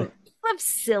 Love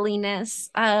silliness.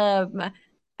 I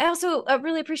also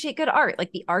really appreciate good art.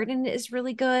 Like the art in it is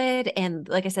really good, and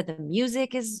like I said, the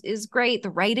music is great. The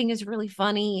writing is really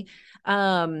funny.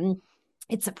 Um,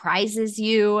 It surprises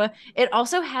you. It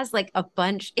also has like a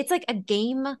bunch, it's like a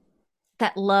game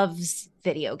that loves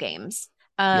video games.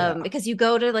 Yeah. Because you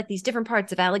go to like these different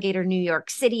parts of Alligator, New York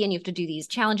City, and you have to do these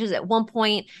challenges. At one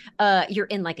point, you're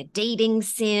in like a dating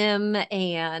sim,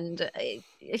 and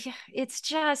it's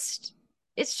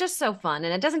just so fun.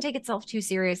 And it doesn't take itself too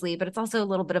seriously, but it's also a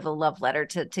little bit of a love letter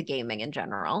to gaming in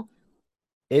general.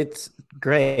 It's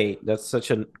great. That's such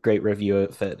a great review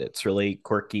of it. It's really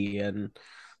quirky and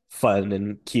fun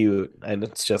and cute. And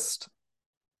it's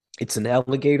an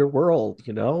alligator world,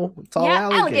 you know? It's all Yeah,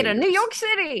 Alligator, New alligators. York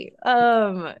City.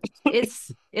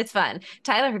 It's fun.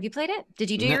 Tyler, have you played it? Did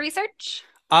you do your N- research?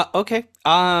 Okay.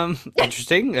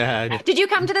 Interesting. Did you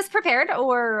come to this prepared I looked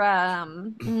or up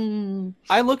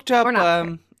not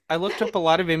prepared? I looked up a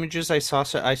lot of images. I saw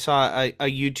a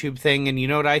YouTube thing, and you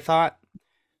know what I thought?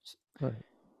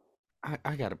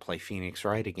 I gotta play Phoenix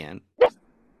Wright again.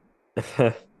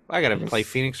 I gotta play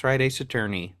Phoenix Wright Ace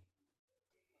Attorney.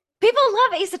 People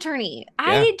love Ace Attorney. Yeah.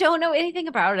 I don't know anything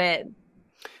about it,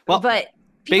 Well, but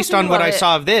people based seem to on what love I it.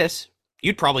 saw of this,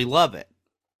 you'd probably love it.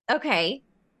 Okay.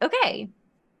 Okay.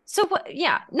 So what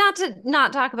yeah, not to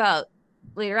not talk about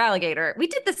Later Alligator. We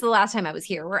did this the last time I was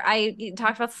here where I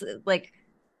talked about like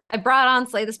I brought on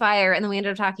Slay the Spire and then we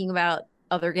ended up talking about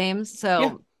other games. Yeah.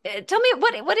 So tell me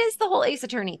what is the whole Ace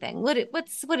Attorney thing? What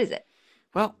is it?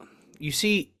 Well, you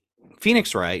see,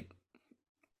 Phoenix Wright,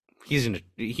 he's an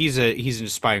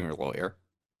aspiring lawyer.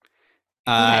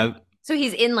 Okay. Uh, So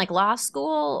he's in like law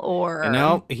school or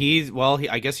no,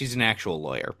 I guess he's an actual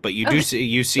lawyer, but okay,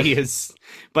 you see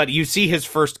his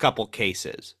first couple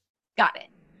cases. got it.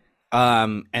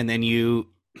 And then you're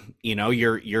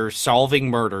solving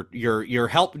murder. You're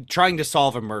trying to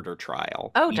solve a murder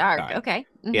trial Oh, each dark. time. Okay.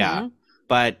 Yeah,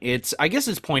 but I guess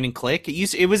it's point and click.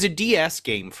 It was a DS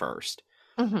game first,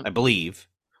 Hmm. I believe,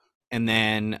 and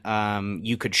then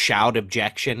you could shout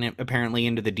objection apparently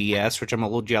into the DS, which I'm a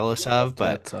little jealous of,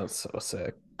 but That sounds so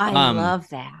sick. I um love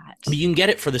that. you can get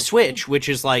it for the Switch, which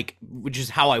is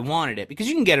how I wanted it, because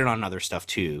you can get it on other stuff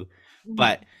too. Mhm.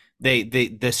 But they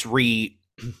this redone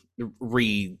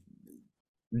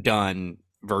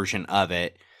version of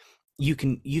it, you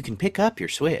can pick up your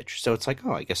Switch. So it's like,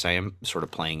 oh, I guess I am sort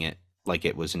of playing it like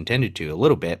it was intended to a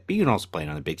little bit, but you can also play it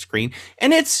on the big screen,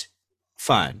 and it's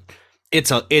fun.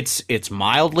 It's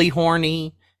mildly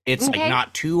horny. It's like Okay.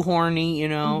 not too horny.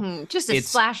 Just a It's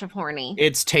splash of horny.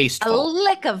 it's A tasteful.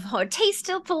 lick of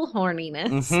tasteful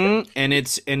horniness. And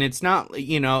it's not,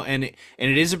 and it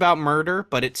is about murder,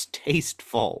 but it's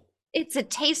tasteful. It's a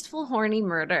tasteful horny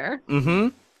murder. Mm-hmm.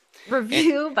 And,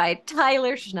 Review by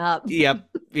Tyler Schnupp. yep,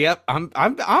 yep. I'm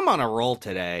on a roll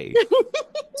today.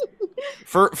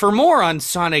 For more on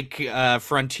Sonic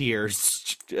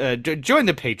Frontiers, join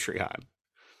the Patreon.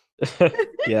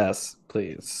 Yes,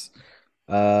 please.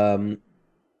 Um,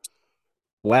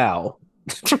 wow.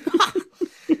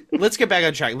 Let's get back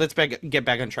on track. Get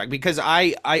back on track, because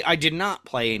I did not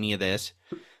play any of this,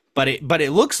 but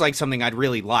it looks like something I'd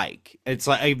really like. It's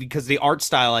like, because the art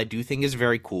style I do think is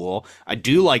very cool. I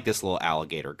do like this little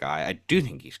alligator guy. I do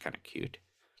think he's kind of cute.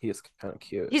 He is kind of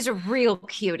cute. He's a real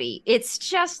cutie. It's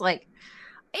just like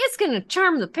it's gonna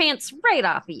charm the pants right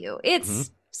off of you. Hmm.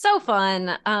 It's so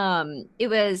fun. It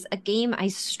was a game I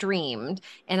streamed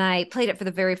and I played it for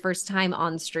the very first time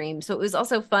on stream. So it was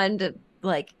also fun to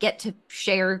like get to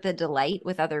share the delight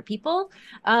with other people.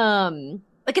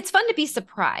 Like it's fun to be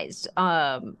surprised.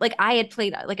 Like I had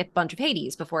played like a bunch of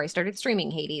Hades before I started streaming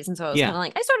Hades, and so I was kind Yeah. of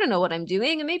like, I sort of know what I'm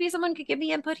doing, and maybe someone could give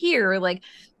me input here, or like,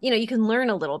 you can learn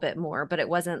a little bit more, but it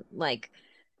wasn't, like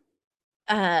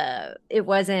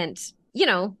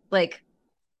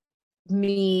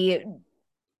me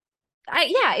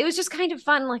yeah, it was just kind of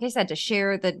fun, like I said, to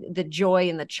share the joy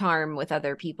and the charm with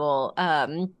other people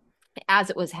as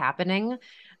it was happening.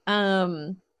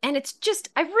 And it's just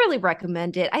I really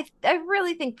recommend it. I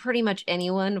really think pretty much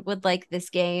anyone would like this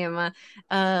game.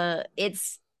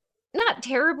 It's not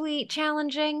terribly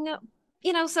challenging,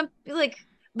 some like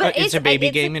but It's a baby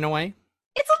it's game in a way.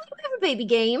 it's a little bit of a baby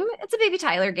game. It's a baby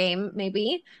Tyler game,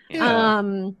 maybe. Yeah.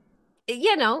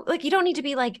 Yeah. Like you don't need to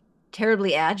be like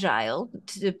terribly agile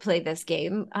to play this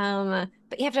game.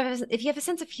 But you have to have if you have a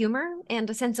sense of humor and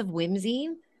a sense of whimsy,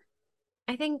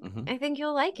 I think Hmm. I think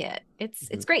you'll like it. It's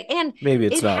Mhm. great. And Maybe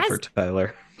it's it not has for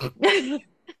Tyler.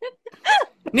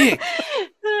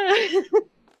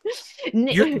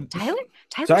 Nick, you're Tyler's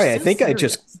Sorry, I so think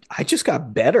serious. I just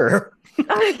got better.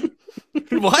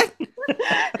 what?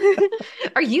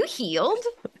 Are you healed?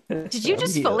 Did you I'm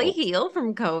just fully healed. heal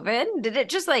from COVID? Did it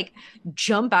just like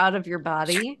jump out of your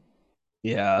body?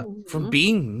 Yeah. For Mhm.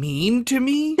 being mean to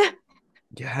me?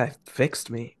 Yeah, it fixed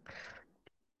me.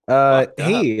 Fucked up.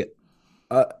 Hey,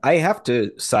 I have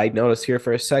to side notice here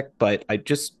for a sec, but I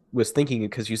just was thinking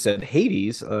because you said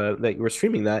Hades, that you were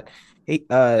streaming that. Hey,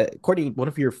 Courtney, one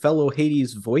of your fellow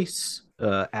Hades voice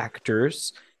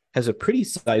actors has a pretty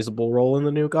sizable role in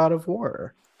the new God of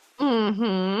War.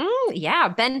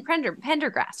 Yeah,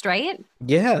 Pendergrast, right?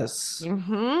 Yes.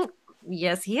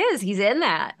 Yes, he is. He's in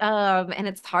that. And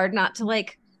it's hard not to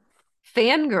like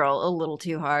fangirl a little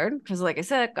too hard because, like I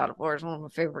said, God of War is one of my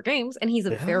favorite games, and he's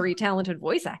a Yeah. very talented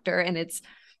voice actor, and it's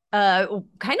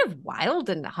kind of wild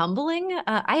and humbling.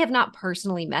 I have not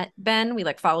personally met Ben. We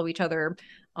like follow each other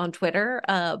on Twitter.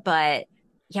 But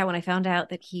yeah, when I found out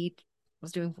that he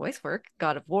was doing voice work,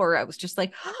 God of War, I was just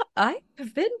like, I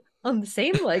have been on the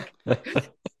same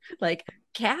like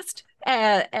cast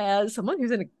as someone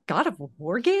who's in a God of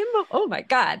War game. Oh my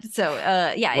God. So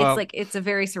yeah, it's Well, like it's a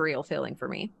very surreal feeling for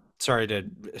me. sorry to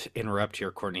interrupt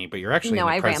here, Courtney, but you're actually in No,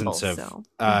 the I presence ramble,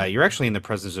 of so you're actually in the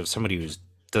presence of somebody who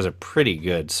does a pretty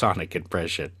good Sonic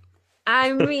impression.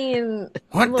 I mean,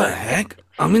 What the look, heck?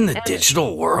 I'm in the and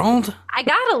digital world? I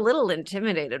got a little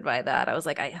intimidated by that. I was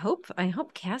like, I hope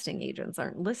casting agents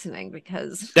aren't listening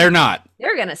because They're not.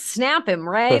 they're gonna snap him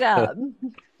right up.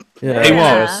 They're They Yeah, won't.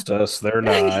 gonna trust us. They're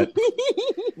not.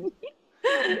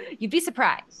 You'd be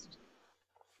surprised.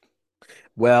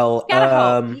 Well, You gotta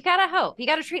hope. You gotta hope. You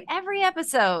gotta treat every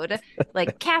episode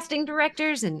like casting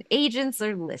directors and agents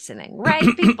are listening, right,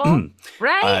 people?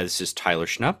 Right? This is Tyler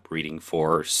Schnupp reading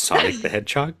for Sonic the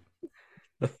Hedgehog.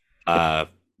 Uh,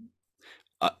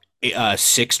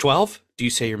 6'12". Do you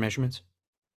say your measurements?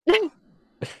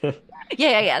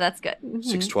 Yeah. That's good.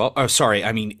 6'12". Oh, sorry.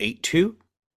 I mean 8'2".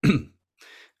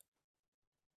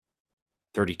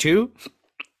 32.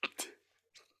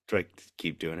 Do I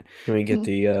keep doing it? Can we get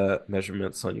the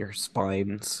measurements on your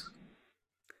spines?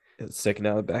 It's sticking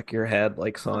out the back of your head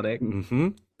like Sonic. Mm-hmm.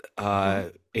 Yeah,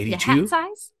 hat 82.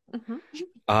 size.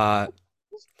 Uh,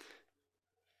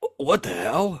 what the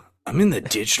hell? I'm in the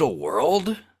digital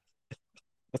world?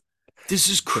 This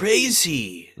is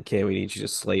crazy. Okay, we need you to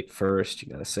slate first. You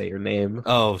gotta say your name.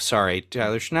 Oh, sorry.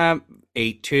 Tyler Schnapp,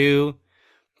 8'2",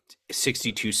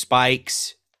 62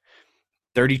 spikes,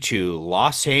 32,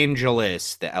 Los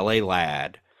Angeles, the LA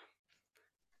lad.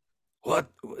 What?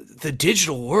 The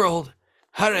digital world?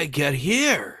 How did I get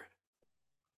here?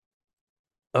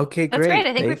 Okay, That's great. great.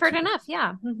 I think we've Thank heard you. enough.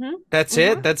 Yeah. That's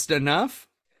it? That's enough?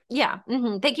 Yeah.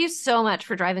 Thank you so much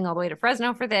for driving all the way to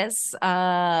Fresno for this.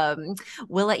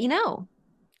 We'll let you know.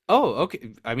 Oh,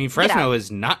 okay. I mean, Get Fresno out.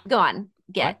 is not. Go on. What?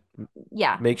 Get.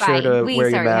 Yeah. Make sure Bye. to We wear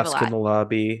your sorry have a mask in lot. the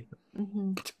lobby.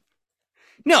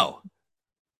 No.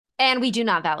 And we do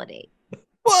not validate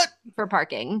What? for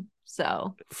parking.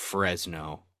 So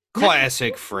Fresno.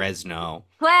 Classic Fresno.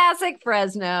 classic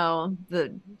Fresno,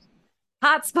 the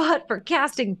hotspot for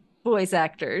casting voice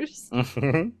actors.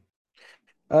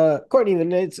 Courtney,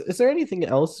 is there anything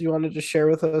else you wanted to share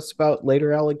with us about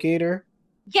later Alligator?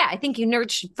 Yeah, I think you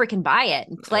nerds should freaking buy it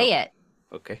and play it.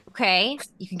 Okay. Okay.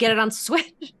 You can get it on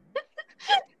Switch.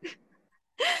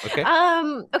 Okay.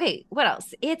 Okay, what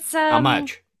else? It's How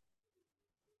much?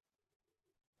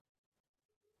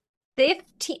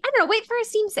 15. I don't know, wait for a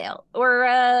Steam sale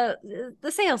or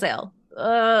the sale.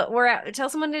 Or tell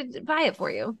someone to buy it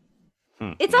for you.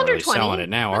 It's You're under really 20. selling it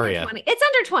now, are you? It's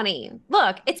under 20.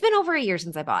 Look, it's been over a year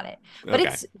since I bought it, but Okay.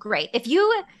 it's great. If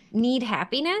you need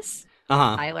happiness,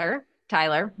 Uh-huh.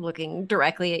 Tyler, looking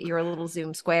directly at your little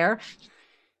Zoom square,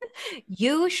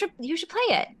 you should play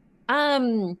it.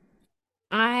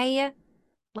 I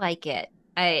like it.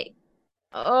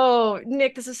 Oh,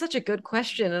 Nick, this is such a good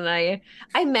question, and I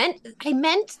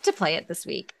meant to play it this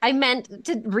week. I meant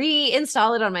to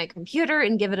reinstall it on my computer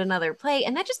and give it another play,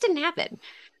 and that just didn't happen.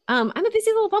 I'm a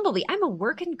busy little bumblebee. I'm a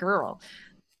working girl.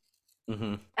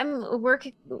 Mm-hmm. I'm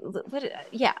working.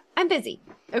 Yeah, I'm busy.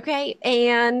 Okay,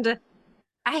 and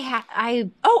I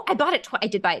bought it. I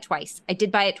did buy it twice.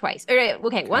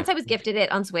 Okay, once I was gifted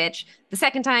it on Switch. The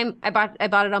second time I bought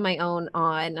it on my own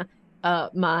on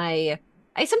my.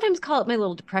 I sometimes call it my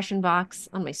little depression box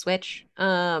on my Switch.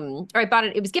 Or I bought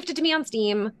it. It was gifted to me on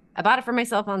Steam. I bought it for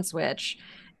myself on Switch,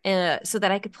 so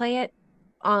that I could play it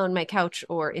on my couch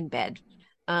or in bed.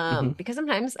 Because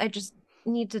sometimes I just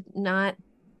need to not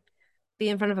be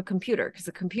in front of a computer because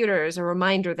the computer is a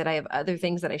reminder that I have other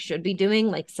things that I should be doing,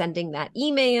 like sending that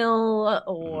email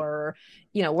or,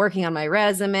 working on my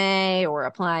resume or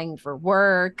applying for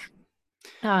work.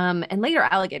 And later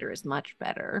Alligator is much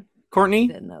better Courtney,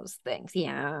 than those things.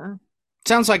 Yeah.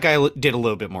 sounds like I did a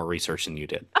little bit more research than you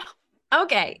did. Oh,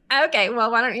 okay.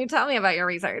 Well, why don't you tell me about your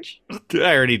research?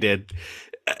 I already did.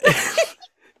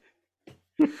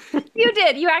 You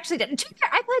did. You actually did.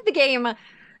 I played the game.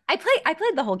 I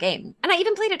played the whole game, and I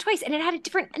even played it twice, and it had a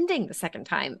different ending the second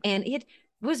time, and it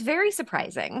was very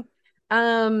surprising.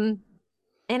 Um,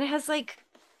 and it has like,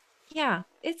 yeah,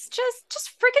 it's just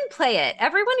freaking play it.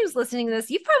 Everyone who's listening to this,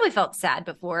 you've probably felt sad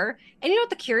before, and you know what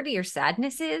the cure to your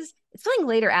sadness is? It's playing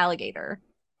Later Alligator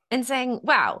and saying,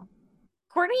 "Wow,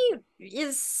 Courtney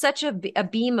is such a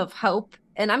beam of hope,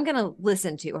 and I'm gonna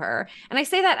listen to her." And I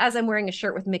say that as I'm wearing a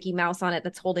shirt with Mickey Mouse on it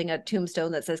that's holding a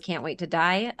tombstone that says "Can't wait to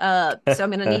die." So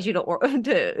I'm gonna need you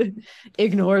to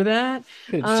ignore that.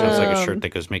 Sounds like a shirt Um, that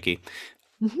goes Mickey.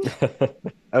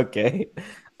 Okay.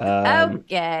 Um,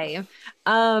 okay.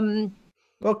 Um,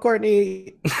 well,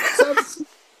 Courtney, sounds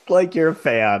like you're a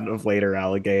fan of Later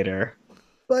Alligator,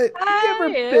 but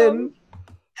I am.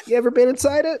 you ever been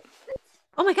inside it?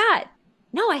 Oh my God.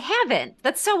 No, I haven't.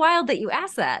 That's so wild that you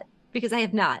asked that because I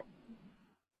have not.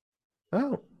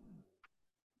 Oh,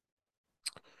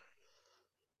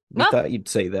 we Well, thought you'd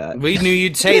say that. We knew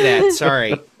you'd say that.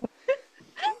 Sorry.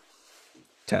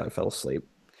 Tyler fell asleep.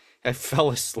 I fell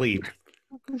asleep.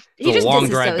 he The just long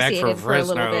drive back from disassociated for a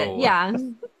little bit. Fresno. Yeah.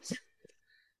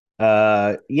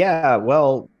 Yeah,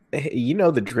 well, you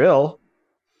know the drill.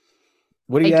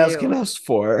 What are I you asking do. us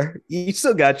for? You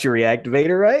still got your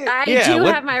reactivator, right? I Yeah, do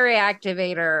what? have my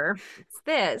reactivator. It's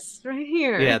this right Yeah,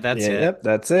 here. that's Yeah, it. yep,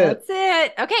 that's it. That's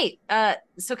it. Okay.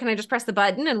 So can I just press the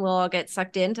button and we'll all get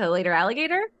sucked into Later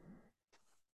Alligator?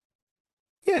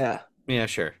 Yeah. Yeah,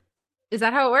 sure. Is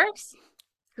that how it works?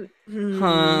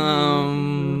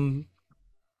 Um,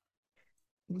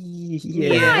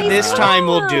 yeah, Nice this Yeah. time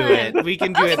we'll do one. it. We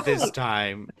can do it this Okay.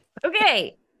 time.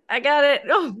 Okay. I got it.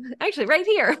 Oh, actually, right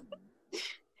here.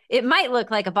 It might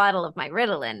look like a bottle of my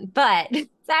Ritalin, but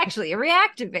it's actually a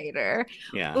reactivator.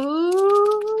 Yeah.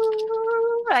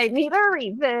 Ooh, I need a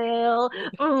refill.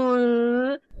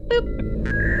 Mm.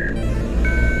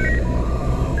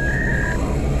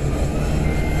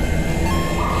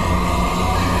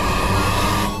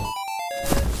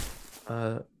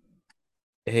 Uh,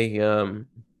 hey, I'm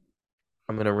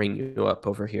gonna ring you up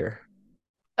over here.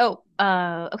 Oh,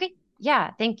 okay.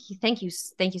 Yeah, thank you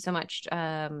so much.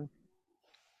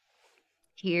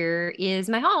 Here is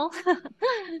my haul.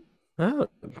 Oh,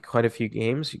 quite a few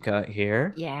games you got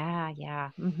here. Yeah.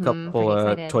 Couple Pretty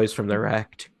excited. toys from the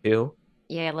rack too.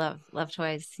 Yeah, I love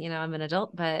toys. You know, I'm an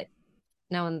adult, but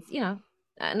no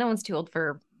one's too old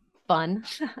for fun.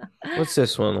 What's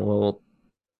this one? A little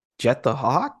Jet the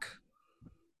Hawk?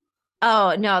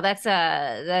 Oh no, that's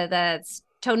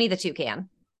Tony the Toucan.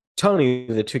 Tony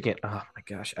the Toucan. Oh my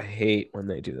gosh, I hate when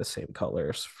they do the same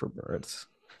colors for birds.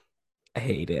 I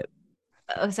hate it.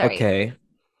 Oh, sorry. Okay,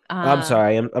 I'm Uh,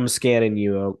 sorry. I'm scanning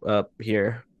you up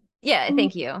here. yeah,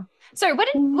 thank you. Sorry, what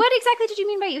exactly did you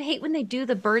mean by you hate when they do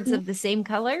the birds of the same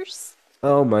colors?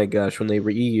 Oh my gosh, when they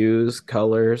reuse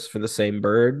colors for the same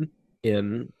bird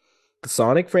in the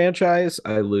Sonic franchise,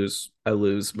 I lose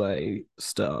my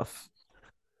stuff.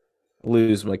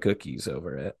 Lose my cookies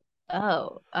over it.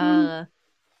 Oh,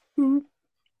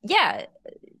 yeah.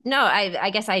 No, I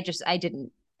guess I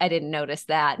didn't notice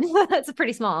that. That's a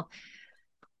pretty small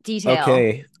detail.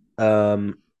 Okay.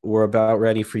 We're about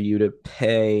ready for you to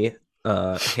pay.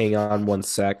 Hang on one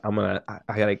sec. I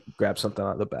gotta grab something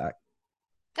out of the back.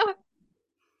 Okay,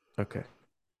 Okay.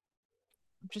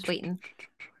 I'm just waiting.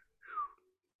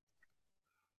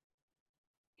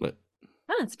 What?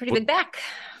 Oh, it's a pretty What? big back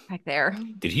there.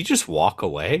 Did he just walk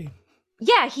away?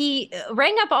 Yeah, he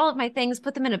rang up all of my things,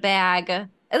 put them in a bag.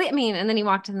 I mean, and then he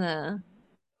walked in the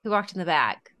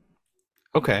back.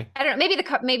 Okay. I don't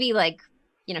know. Maybe like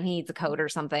he needs a code or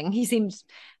something. He seems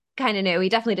kind of new. He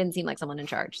definitely didn't seem like someone in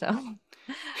charge. So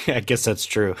Yeah, I guess that's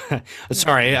true. yeah.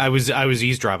 Sorry, I was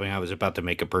eavesdropping. I was about to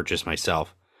make a purchase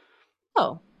myself.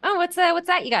 Oh, what's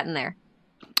that you got in there?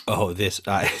 Oh, this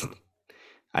I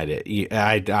did.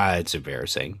 It's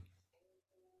embarrassing.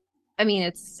 I mean,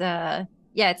 it's yeah,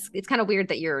 it's kind of weird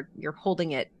that you're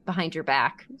holding it behind your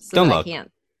back so Don't that I look.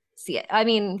 can't see it. I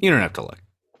mean, You don't have to look.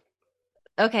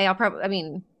 okay, I'll probably. I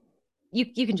mean,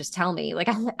 you can just tell me. Like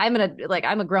I'm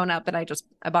a grown up and I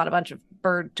bought a bunch of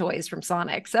bird toys from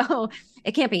Sonic, so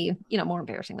it can't be more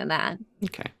embarrassing than that.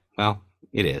 Okay. Well,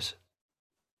 it is.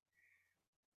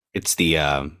 It's the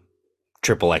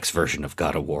triple X version of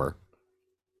God of War.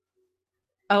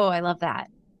 Oh, I love that.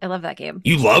 I love that game.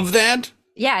 You love that?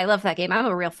 Yeah, I love that game. I'm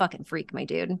a real fucking freak, my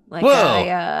dude. Like Whoa.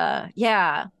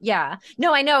 yeah.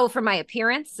 No, I know from my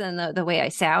appearance and the way I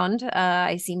sound,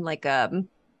 I seem like a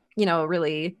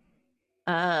really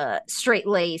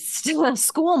straight-laced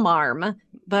school marm.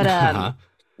 But Uh-huh.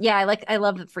 yeah, I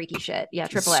love the freaky shit. Yeah,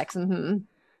 triple X.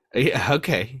 Yeah,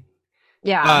 okay.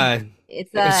 Yeah.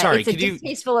 Uh, sorry, It's a could you?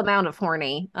 distasteful amount of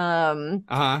horny.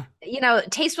 Uh,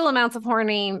 Tasteful amounts of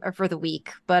horny are for the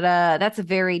weak, but that's a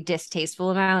very distasteful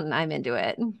amount and I'm into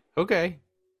it. okay,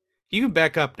 you can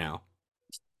back up now.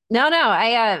 No, no, I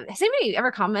has anybody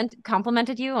ever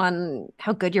complimented you on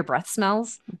how good your breath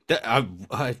smells? That,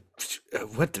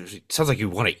 what? Sounds like you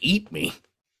want to eat me.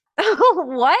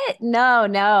 What? No,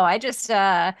 no. I just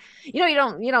you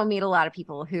don't meet a lot of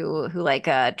people who like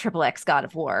triple X God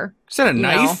of War, Is that a you know.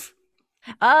 knife?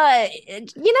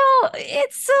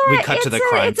 We cut to the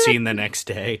crime It's a scene the next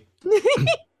day.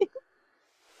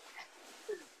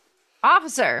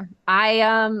 officer.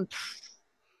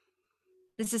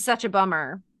 This is such a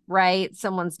bummer, right?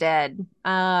 Someone's dead.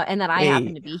 And then I happen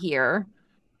Hey, to be here.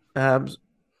 um,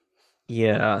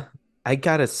 yeah, I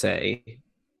gotta say,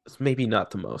 it's maybe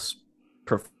not the most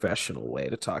professional way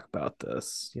to talk about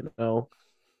this, you know?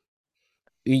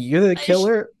 You're the Sh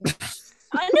killer?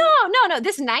 no, no, no.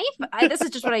 This knife, this is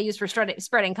just what I use for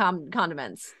spreading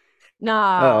condiments. Oh,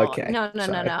 No, okay. no, no,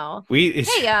 no, Sorry. no. We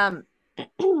Hey,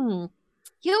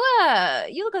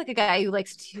 you look like a guy who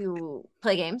likes to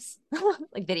play games,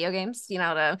 like video games.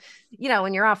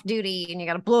 When you're off duty and you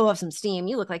got to blow off some steam.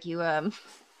 You look like you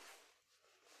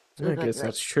I look like guess you like.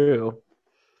 that's true.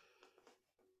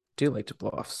 Do like to blow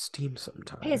off steam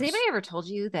Hey, has anybody sometimes. ever told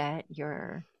you that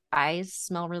your eyes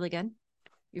smell really good?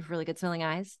 You have really good smelling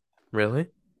eyes. Really?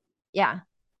 Yeah,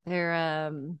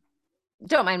 they're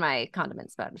Don't mind my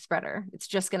condiment spreader. It's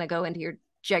just gonna go into your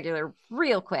jugular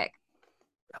real quick.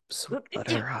 Rub some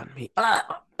butter on me.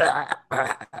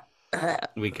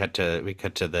 we cut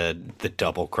to the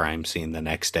double crime scene the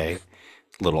next day.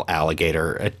 Little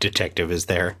alligator a detective is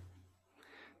there.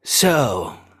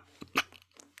 So,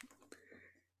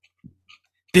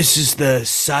 this is the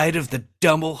site of the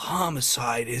double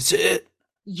homicide, is it?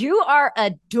 You are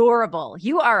adorable.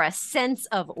 You are a sense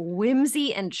of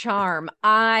whimsy and charm.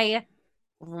 I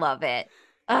love it.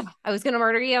 Ugh, I was gonna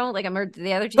murder you like I murdered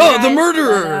the other two Oh, the guys, but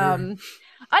murderer!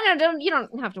 I don't you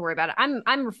don't have to worry about it.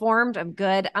 I'm reformed. I'm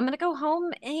good. I'm gonna go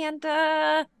home and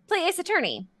play Ace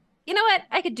Attorney. You know what?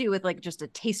 I could do with like just a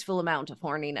tasteful amount of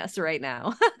horniness right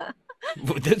now.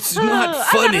 That's not Oh,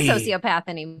 I'm not a funny. sociopath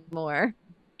anymore.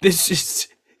 This is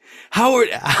how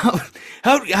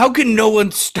can no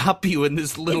one stop you in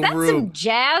this Is little that some room?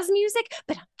 jazz music?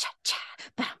 Ba-dum-cha-cha,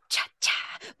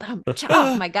 ba-dum-cha-cha, ba-dum-cha.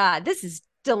 Oh Ah. my God, this is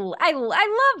I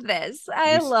love this.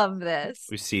 I we love this.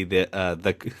 we see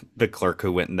the clerk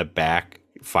who went in the back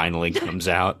finally comes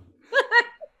out.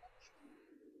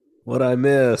 What I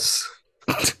miss?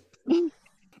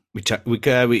 We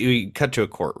cut to a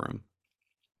courtroom.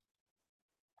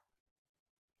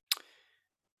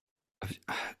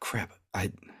 Crap!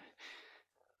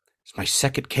 It's my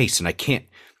second case, and I can't.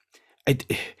 I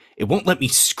it won't let me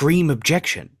scream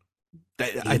objection.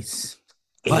 Ace.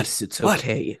 What? Ace, it's What?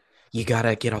 okay. You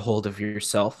gotta get a hold of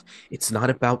yourself. It's not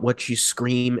about what you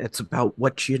scream, it's about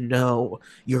what you know.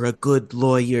 You're a good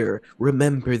lawyer.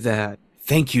 Remember that.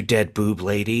 Thank you, dead boob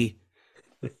lady.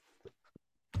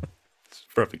 It's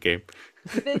a perfect game.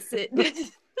 This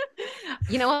is,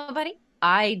 you know what, buddy?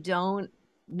 I don't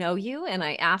know you, and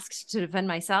I asked to defend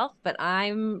myself, but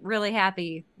I'm really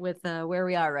happy with where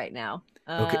we are right now.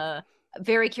 Okay.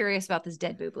 Very curious about this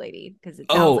dead boob lady because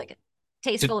it sounds Oh, like a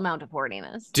tasteful amount of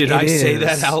horniness. did It I say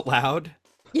that is. out loud?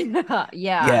 Yeah,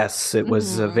 yeah. Yes, it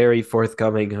was Hmm. very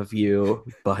forthcoming of you,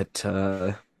 but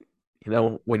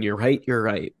when you're right, you're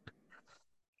right.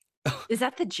 Is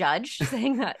that the judge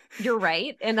saying that you're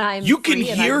right and I'm You can free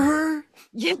and hear I'm her?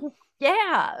 yeah,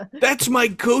 yeah. That's my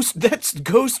ghost. That's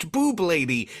ghost boob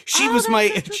lady. She Oh, was my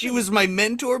that's she okay. was my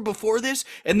mentor before this,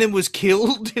 and then was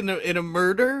killed in a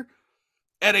murder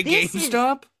at a This is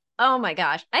GameStop. Oh my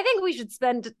gosh. I think we should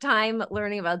spend time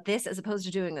learning about this as opposed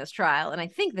to doing this trial. And I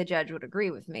think the judge would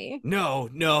agree with me. No,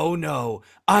 no, no.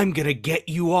 I'm gonna get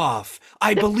you off.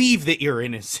 I believe that you're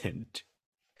innocent.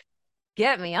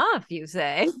 Get me off, you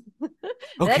say.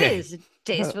 That Okay. is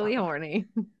tastefully horny.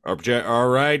 Object. All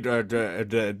right.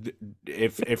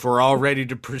 If we're all ready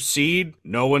to proceed,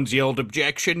 no one's yelled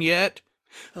objection yet.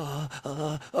 Uh,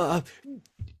 uh, uh.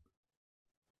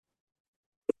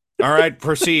 All right,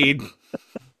 proceed.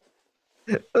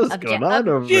 What's going Object, on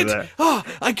over Shit! there? Oh,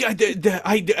 I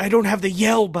don't have the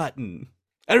yell button.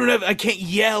 I can't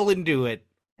yell and do it.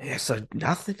 Yeah, so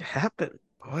nothing happened.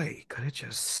 Boy, you could have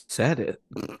just said it.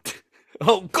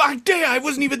 Oh god damn, I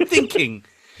wasn't even thinking.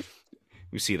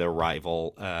 We see the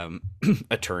rival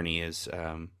attorney is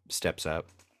steps up.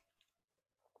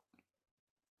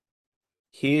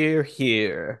 Here,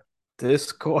 here.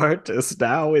 This court is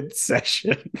now in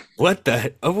session.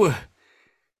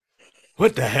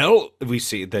 What the hell? We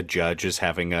see the judge is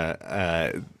having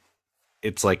a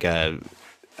it's like a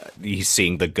he's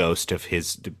seeing the ghost of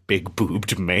his big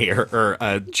boobed mayor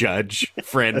or judge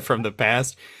friend from the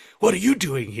past. What are you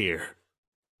doing here?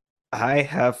 I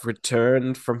have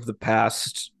returned from the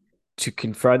past to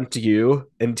confront you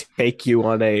and take you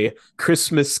on a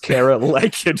Christmas Carol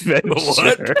like What?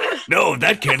 adventure. No,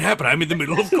 that can't happen. I'm in the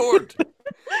middle of court.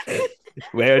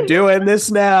 We're doing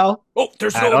this now. Oh,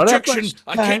 there's I no don't have objection. much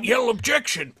I can't time. yell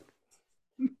objection.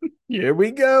 Here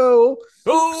we go.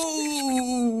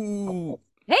 Oh,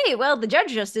 Hey, well, the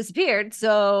judge just disappeared,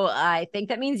 so I think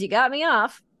that means you got me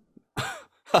off.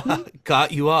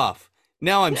 got you off.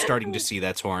 Now I'm starting to see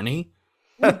that's horny.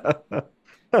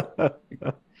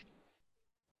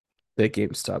 The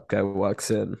GameStop guy walks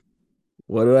in.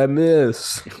 What did I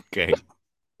miss? Okay.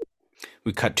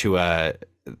 We cut to a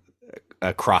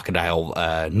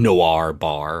crocodile noir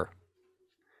bar.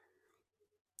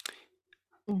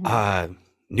 Mhm.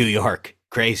 New York.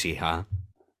 Crazy, huh?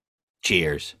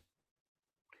 Cheers.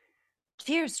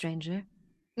 Cheers, stranger.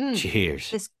 Mm,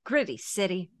 Cheers. this gritty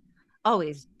city,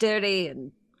 always dirty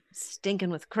and stinking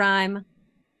with crime.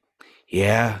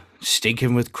 Yeah,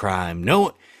 stinking with crime.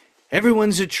 No,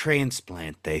 everyone's a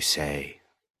transplant, they say.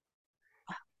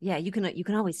 Yeah, you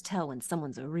can always tell when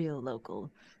someone's a real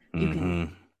local. You can.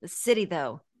 Mm-hmm. The city,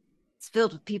 though, it's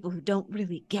filled with people who don't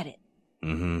really get it.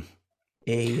 Mm-hmm.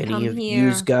 Hey, any Come of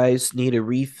yous here. guys need a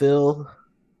refill?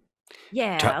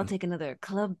 Yeah, Top, I'll take another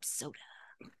club soda.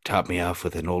 top me off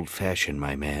with an old fashioned,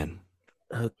 my man.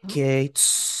 Okay.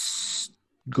 Tss.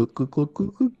 Gluk, gluk, gluk,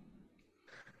 gluk, gluk.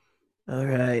 All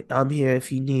right, I'm here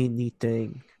if you need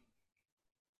anything.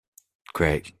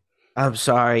 Great. I'm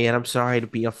sorry to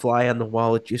be a fly on the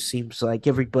wall. It just seems like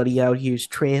everybody out here is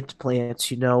transplants,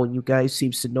 and you guys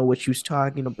seems to know what you was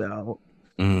talking about.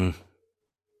 Mm.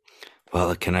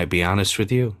 Well, can I be honest with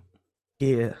you?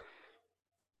 Yeah.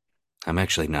 I'm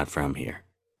actually not from here.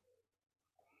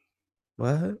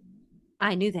 What?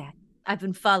 I knew that. I've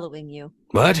been following you.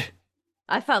 What?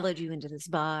 I followed you into this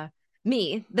bar.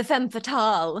 Me, the femme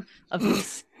fatale of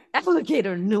this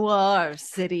alligator noir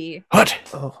city. What?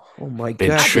 Oh my Been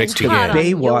gosh, I've been it's tricked the hot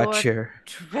again. on your Baywatcher.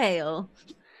 trail.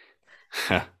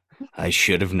 I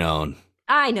should have known.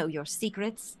 I know your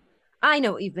secrets. I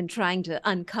know what you've been trying to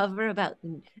uncover about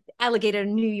the alligator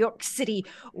New York City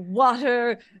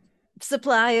water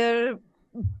supplier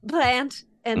plant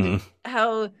and Mm.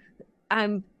 how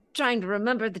I'm trying to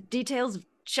remember the details of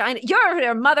China. You're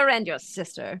your mother and your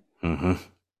sister. Mm-hmm.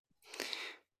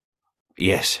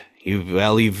 Yes,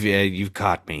 you've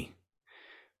caught me.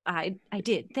 I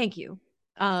did. Thank you.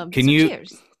 Can So you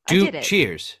cheers. I do did it.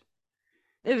 cheers?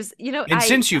 It was, And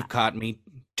since you've caught me,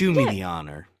 do me yeah. the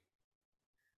honor.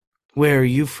 Where are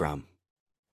you from?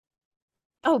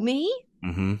 Oh, me?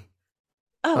 Mm-hmm.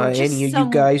 Oh, Any just of you some.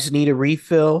 guys need a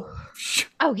refill?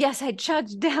 Oh, yes, I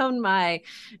chugged down my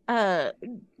uh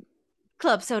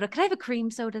club soda. Could I have a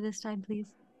cream soda this time, please?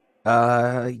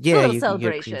 A Yeah, little you can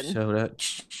get a cream celebration. soda.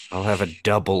 I'll have a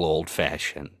double old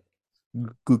fashioned.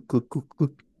 Gluk, gluk, gluk,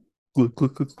 gluk, gluk,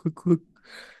 gluk, gluk, gluk, gluk.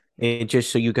 And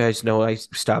just so you guys know, I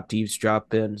stopped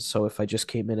eavesdropping, so if I just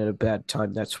came in at a bad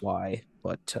time, that's why.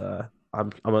 But I'm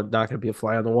not gonna be a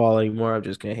fly on the wall anymore. I'm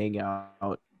just gonna hang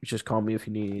out. Just call me if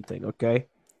you need anything, okay?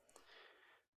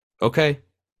 Okay.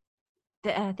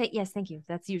 Yes, thank you.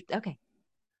 That's you. Okay.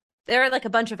 There are like a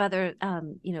bunch of other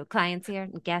clients here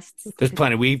and guests. There's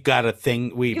plenty. We've got a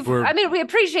thing. We're I mean, we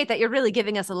appreciate that you're really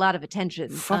giving us a lot of attention.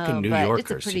 fucking New But it's a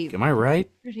Yorkers. pretty, Am I right?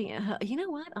 pretty. You know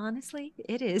what? Honestly,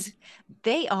 it is.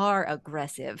 They are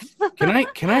aggressive.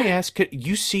 Can I ask?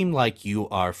 You seem like you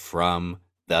are from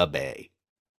the Bay.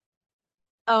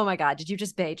 Oh my God! Did you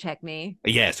just bay check me?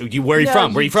 Yes. Where are you No,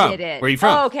 from? Where are you you from? didn't. Where are you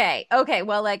from? Okay, okay.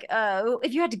 Well, like,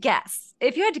 if you had to guess,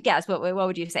 what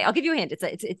would you say? I'll give you a hint.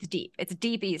 It's deep. It's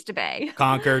deep East Bay.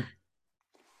 Concord.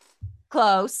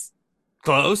 Close,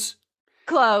 Close.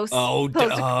 close, Oh,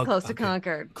 close to okay.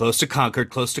 Concord. Close to Concord.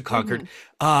 Close to Concord. Mhm.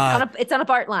 Uh, It's on a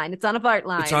BART line. It's on a BART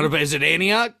it's on line. a. Is it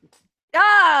Antioch?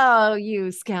 Oh,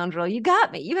 you scoundrel! You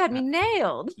got me. You had me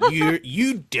nailed.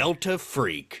 You Delta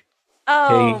freak.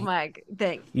 Oh Hey, my!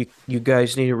 Thank. you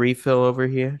guys need a refill over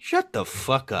here? Shut the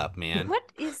fuck up, man.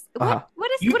 Uh,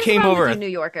 You what is came wrong over. with you, New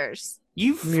Yorkers?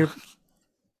 You. Mere-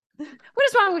 What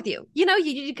is wrong with you?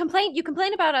 You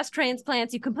complain about us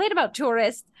transplants, you complain about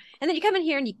tourists, and then you come in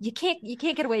here and you can't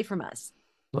get away from us.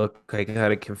 Look, I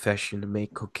got a confession to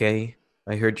make, okay?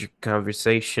 I heard your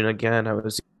conversation again. I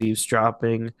was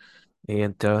eavesdropping,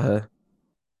 and I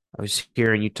was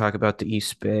hearing you talk about the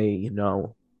East Bay.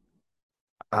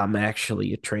 I'm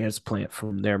actually a transplant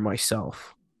from there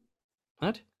myself.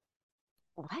 What?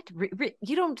 What?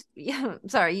 You don't. Yeah,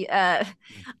 sorry. You I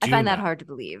do find that not. hard to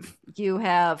believe. You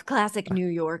have classic New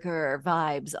Yorker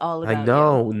vibes all I about you.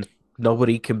 know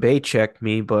nobody can Bay check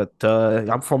me, but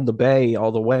I'm from the Bay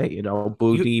all the way, You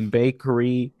Boudin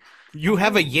Bakery. you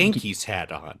have a Oh. Yankees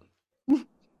hat on.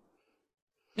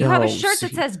 You have a No, shirt that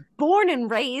see, says "Born and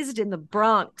raised in the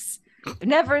Bronx,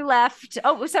 never left."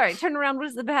 Oh, sorry. Turn around. What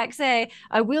does the back say?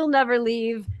 I will never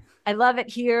leave. I love it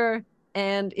here,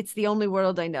 and it's the only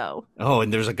world I know. Oh,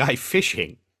 and there's a guy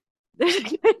fishing.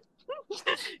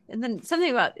 And then something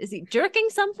about, is he jerking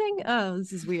something? Oh,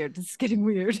 this is weird. This is getting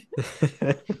weird.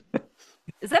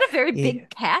 Is that a very yeah. big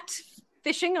cat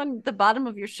fishing on the bottom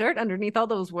of your shirt underneath all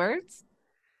those words?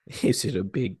 Is it a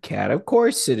big cat? Of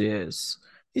course it is.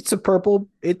 It's a purple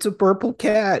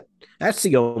cat. That's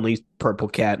the only purple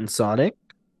cat in Sonic,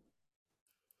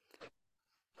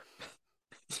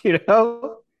 you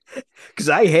know? Because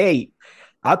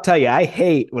I'll tell you, I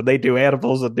hate when they do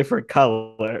animals in different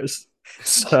colors.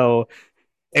 So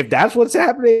if that's what's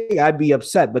happening, I'd be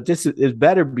upset. But this is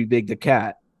better be Big the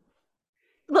Cat.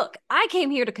 Look, I came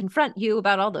here to confront you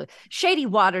about all the shady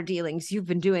water dealings you've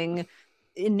been doing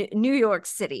in New York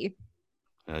City.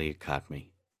 Oh, you caught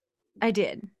me. I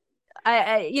did.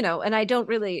 And I don't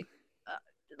really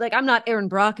like. I'm not Aaron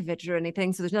Brockovich or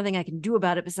anything, so there's nothing I can do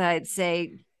about it besides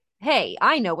say, "Hey,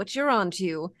 I know what you're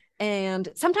onto." And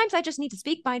sometimes I just need to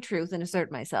speak my truth and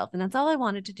assert myself, and that's all I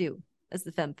wanted to do as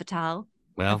the femme fatale of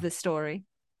Well, this story.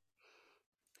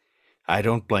 I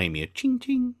don't blame you. Ching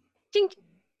ching. Chink.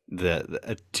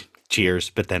 Cheers,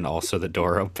 but then also the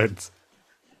door opens.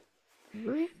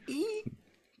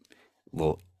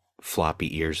 Little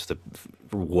floppy ears, the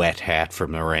wet hat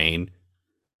from the rain.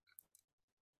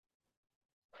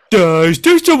 Is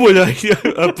there someone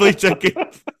a place I can?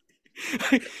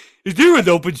 Is there an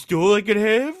open stool I can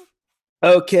have?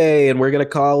 Okay, and we're gonna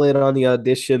call it on the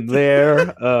audition there.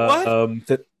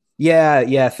 What?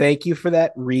 Yeah. Thank you for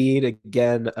that read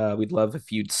again. We'd love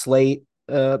if you'd slate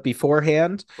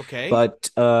beforehand, Okay. but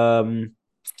I'm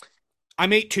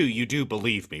 8'2". You do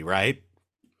believe me, right?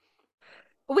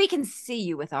 We can see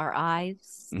you with our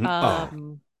eyes. Oh,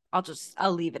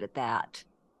 I'll leave it at that.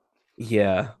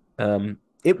 yeah,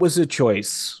 it was a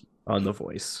choice on the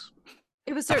voice.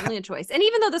 It was certainly a choice. And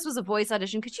even though this was a voice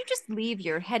audition, could you just leave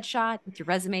your headshot with your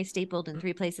resume stapled in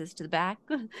three places to the back?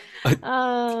 uh,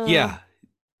 uh, yeah,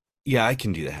 yeah, I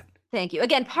can do that. Thank you.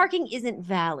 Again, parking isn't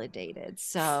validated,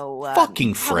 so Fucking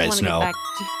you probably want to get Fresno. back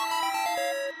to.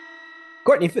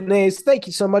 Courtney Vineys, thank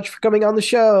you so much for coming on the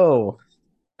show.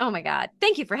 Oh my God.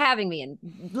 Thank you for having me and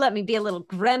let me be a little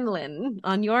gremlin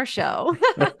on your show.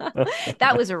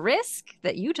 That was a risk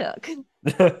that you took.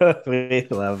 We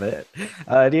love it.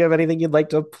 Do you have anything you'd like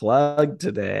to plug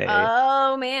today?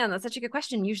 Oh man, that's such a good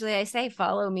question. Usually I say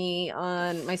follow me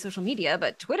on my social media,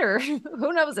 but Twitter,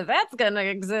 who knows if that's going to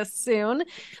exist soon.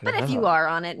 But if you Oh, are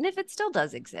on it, and if it still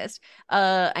does exist,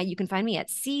 you can find me at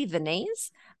C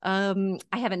Vineys. I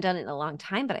haven't done it in a long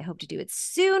time, but I hope to do it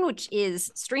soon, which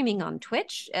is streaming on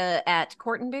Twitch at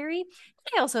Cortenberry.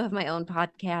 I also have my own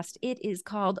podcast. It is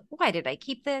called Why Did I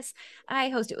Keep This? I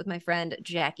host it with my friend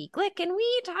Jackie Glick, and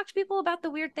we talk to people about the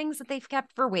weird things that they've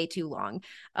kept for way too long.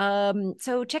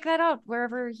 So check that out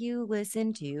wherever you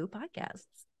listen to podcasts.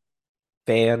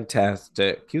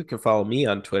 fantastic. You can follow me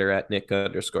on Twitter at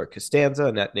Nick_Costanza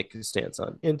and at Nick Costanza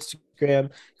on Instagram.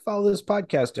 Follow this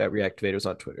podcast at Reactivators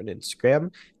on Twitter and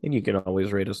Instagram. And you can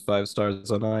always rate us 5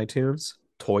 stars on iTunes.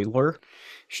 Toiler.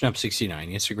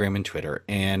 Schnup69, Instagram and Twitter.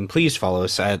 And please follow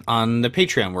us on the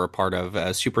Patreon. We're a part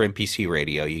of Super NPC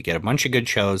Radio. You get a bunch of good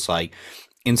shows like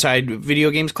Inside Video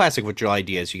Games Classic with Joel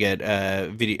Ideas. You get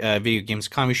Video Games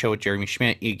Comedy Show with Jeremy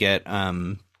Schmidt. You get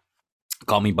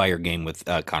Call Me By Your Game with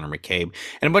Connor McCabe.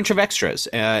 And a bunch of extras,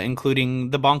 including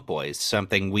the Bonk Boys,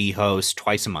 something we host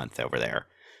twice a month over there.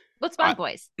 What's Bonk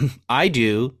Boys? I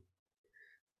do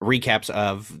recaps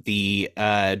of the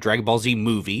Dragon Ball Z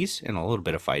movies and a little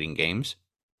bit of fighting games.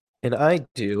 And I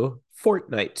do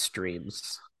Fortnite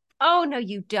streams. Oh, no,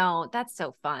 you don't. That's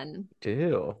so fun.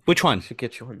 Do. Which one? Should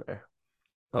get you on there.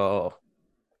 Oh.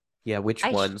 Yeah, which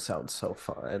I one sounds so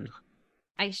fun?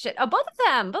 I should. Oh, both of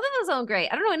them. Both of them sound great.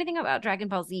 I don't know anything about Dragon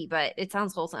Ball Z, but it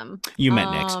sounds wholesome. You met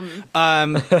Nyx.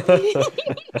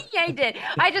 Yeah, I did.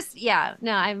 Yeah,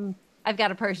 no, I've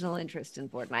got a personal interest in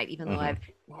Fortnite, even though I've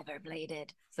never played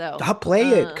it. So I'll play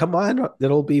it. Come on.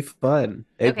 It'll be fun.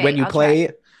 Okay, When you I'll play,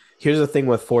 try. here's the thing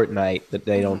with Fortnite that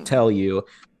they don't tell you.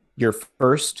 Your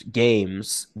first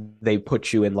games, they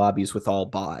put you in lobbies with all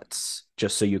bots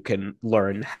just so you can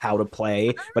learn how to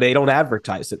play, but they don't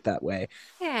advertise it that way.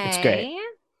 It's great. Okay.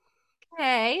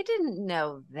 Okay, didn't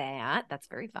know that. That's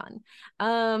very fun.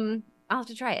 I'll have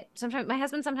to try it. Sometimes my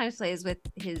husband sometimes plays with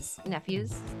his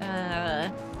nephews,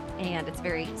 and it's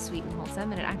very sweet and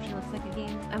wholesome, and it actually looks like a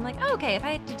game. I'm like, oh, okay, if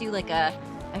I had to do like a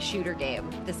shooter game,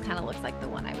 this kind of looks like the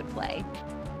one I would play.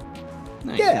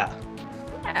 Nice. Yeah.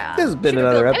 Yeah. There's been Shooter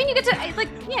another build. I mean, you get to like,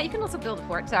 yeah, you can also build a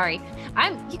fort. Sorry,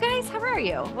 you guys. How are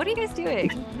you? What are you guys doing?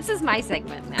 This is my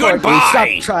segment now. Good.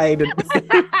 Goodbye! Stop trying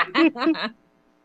to.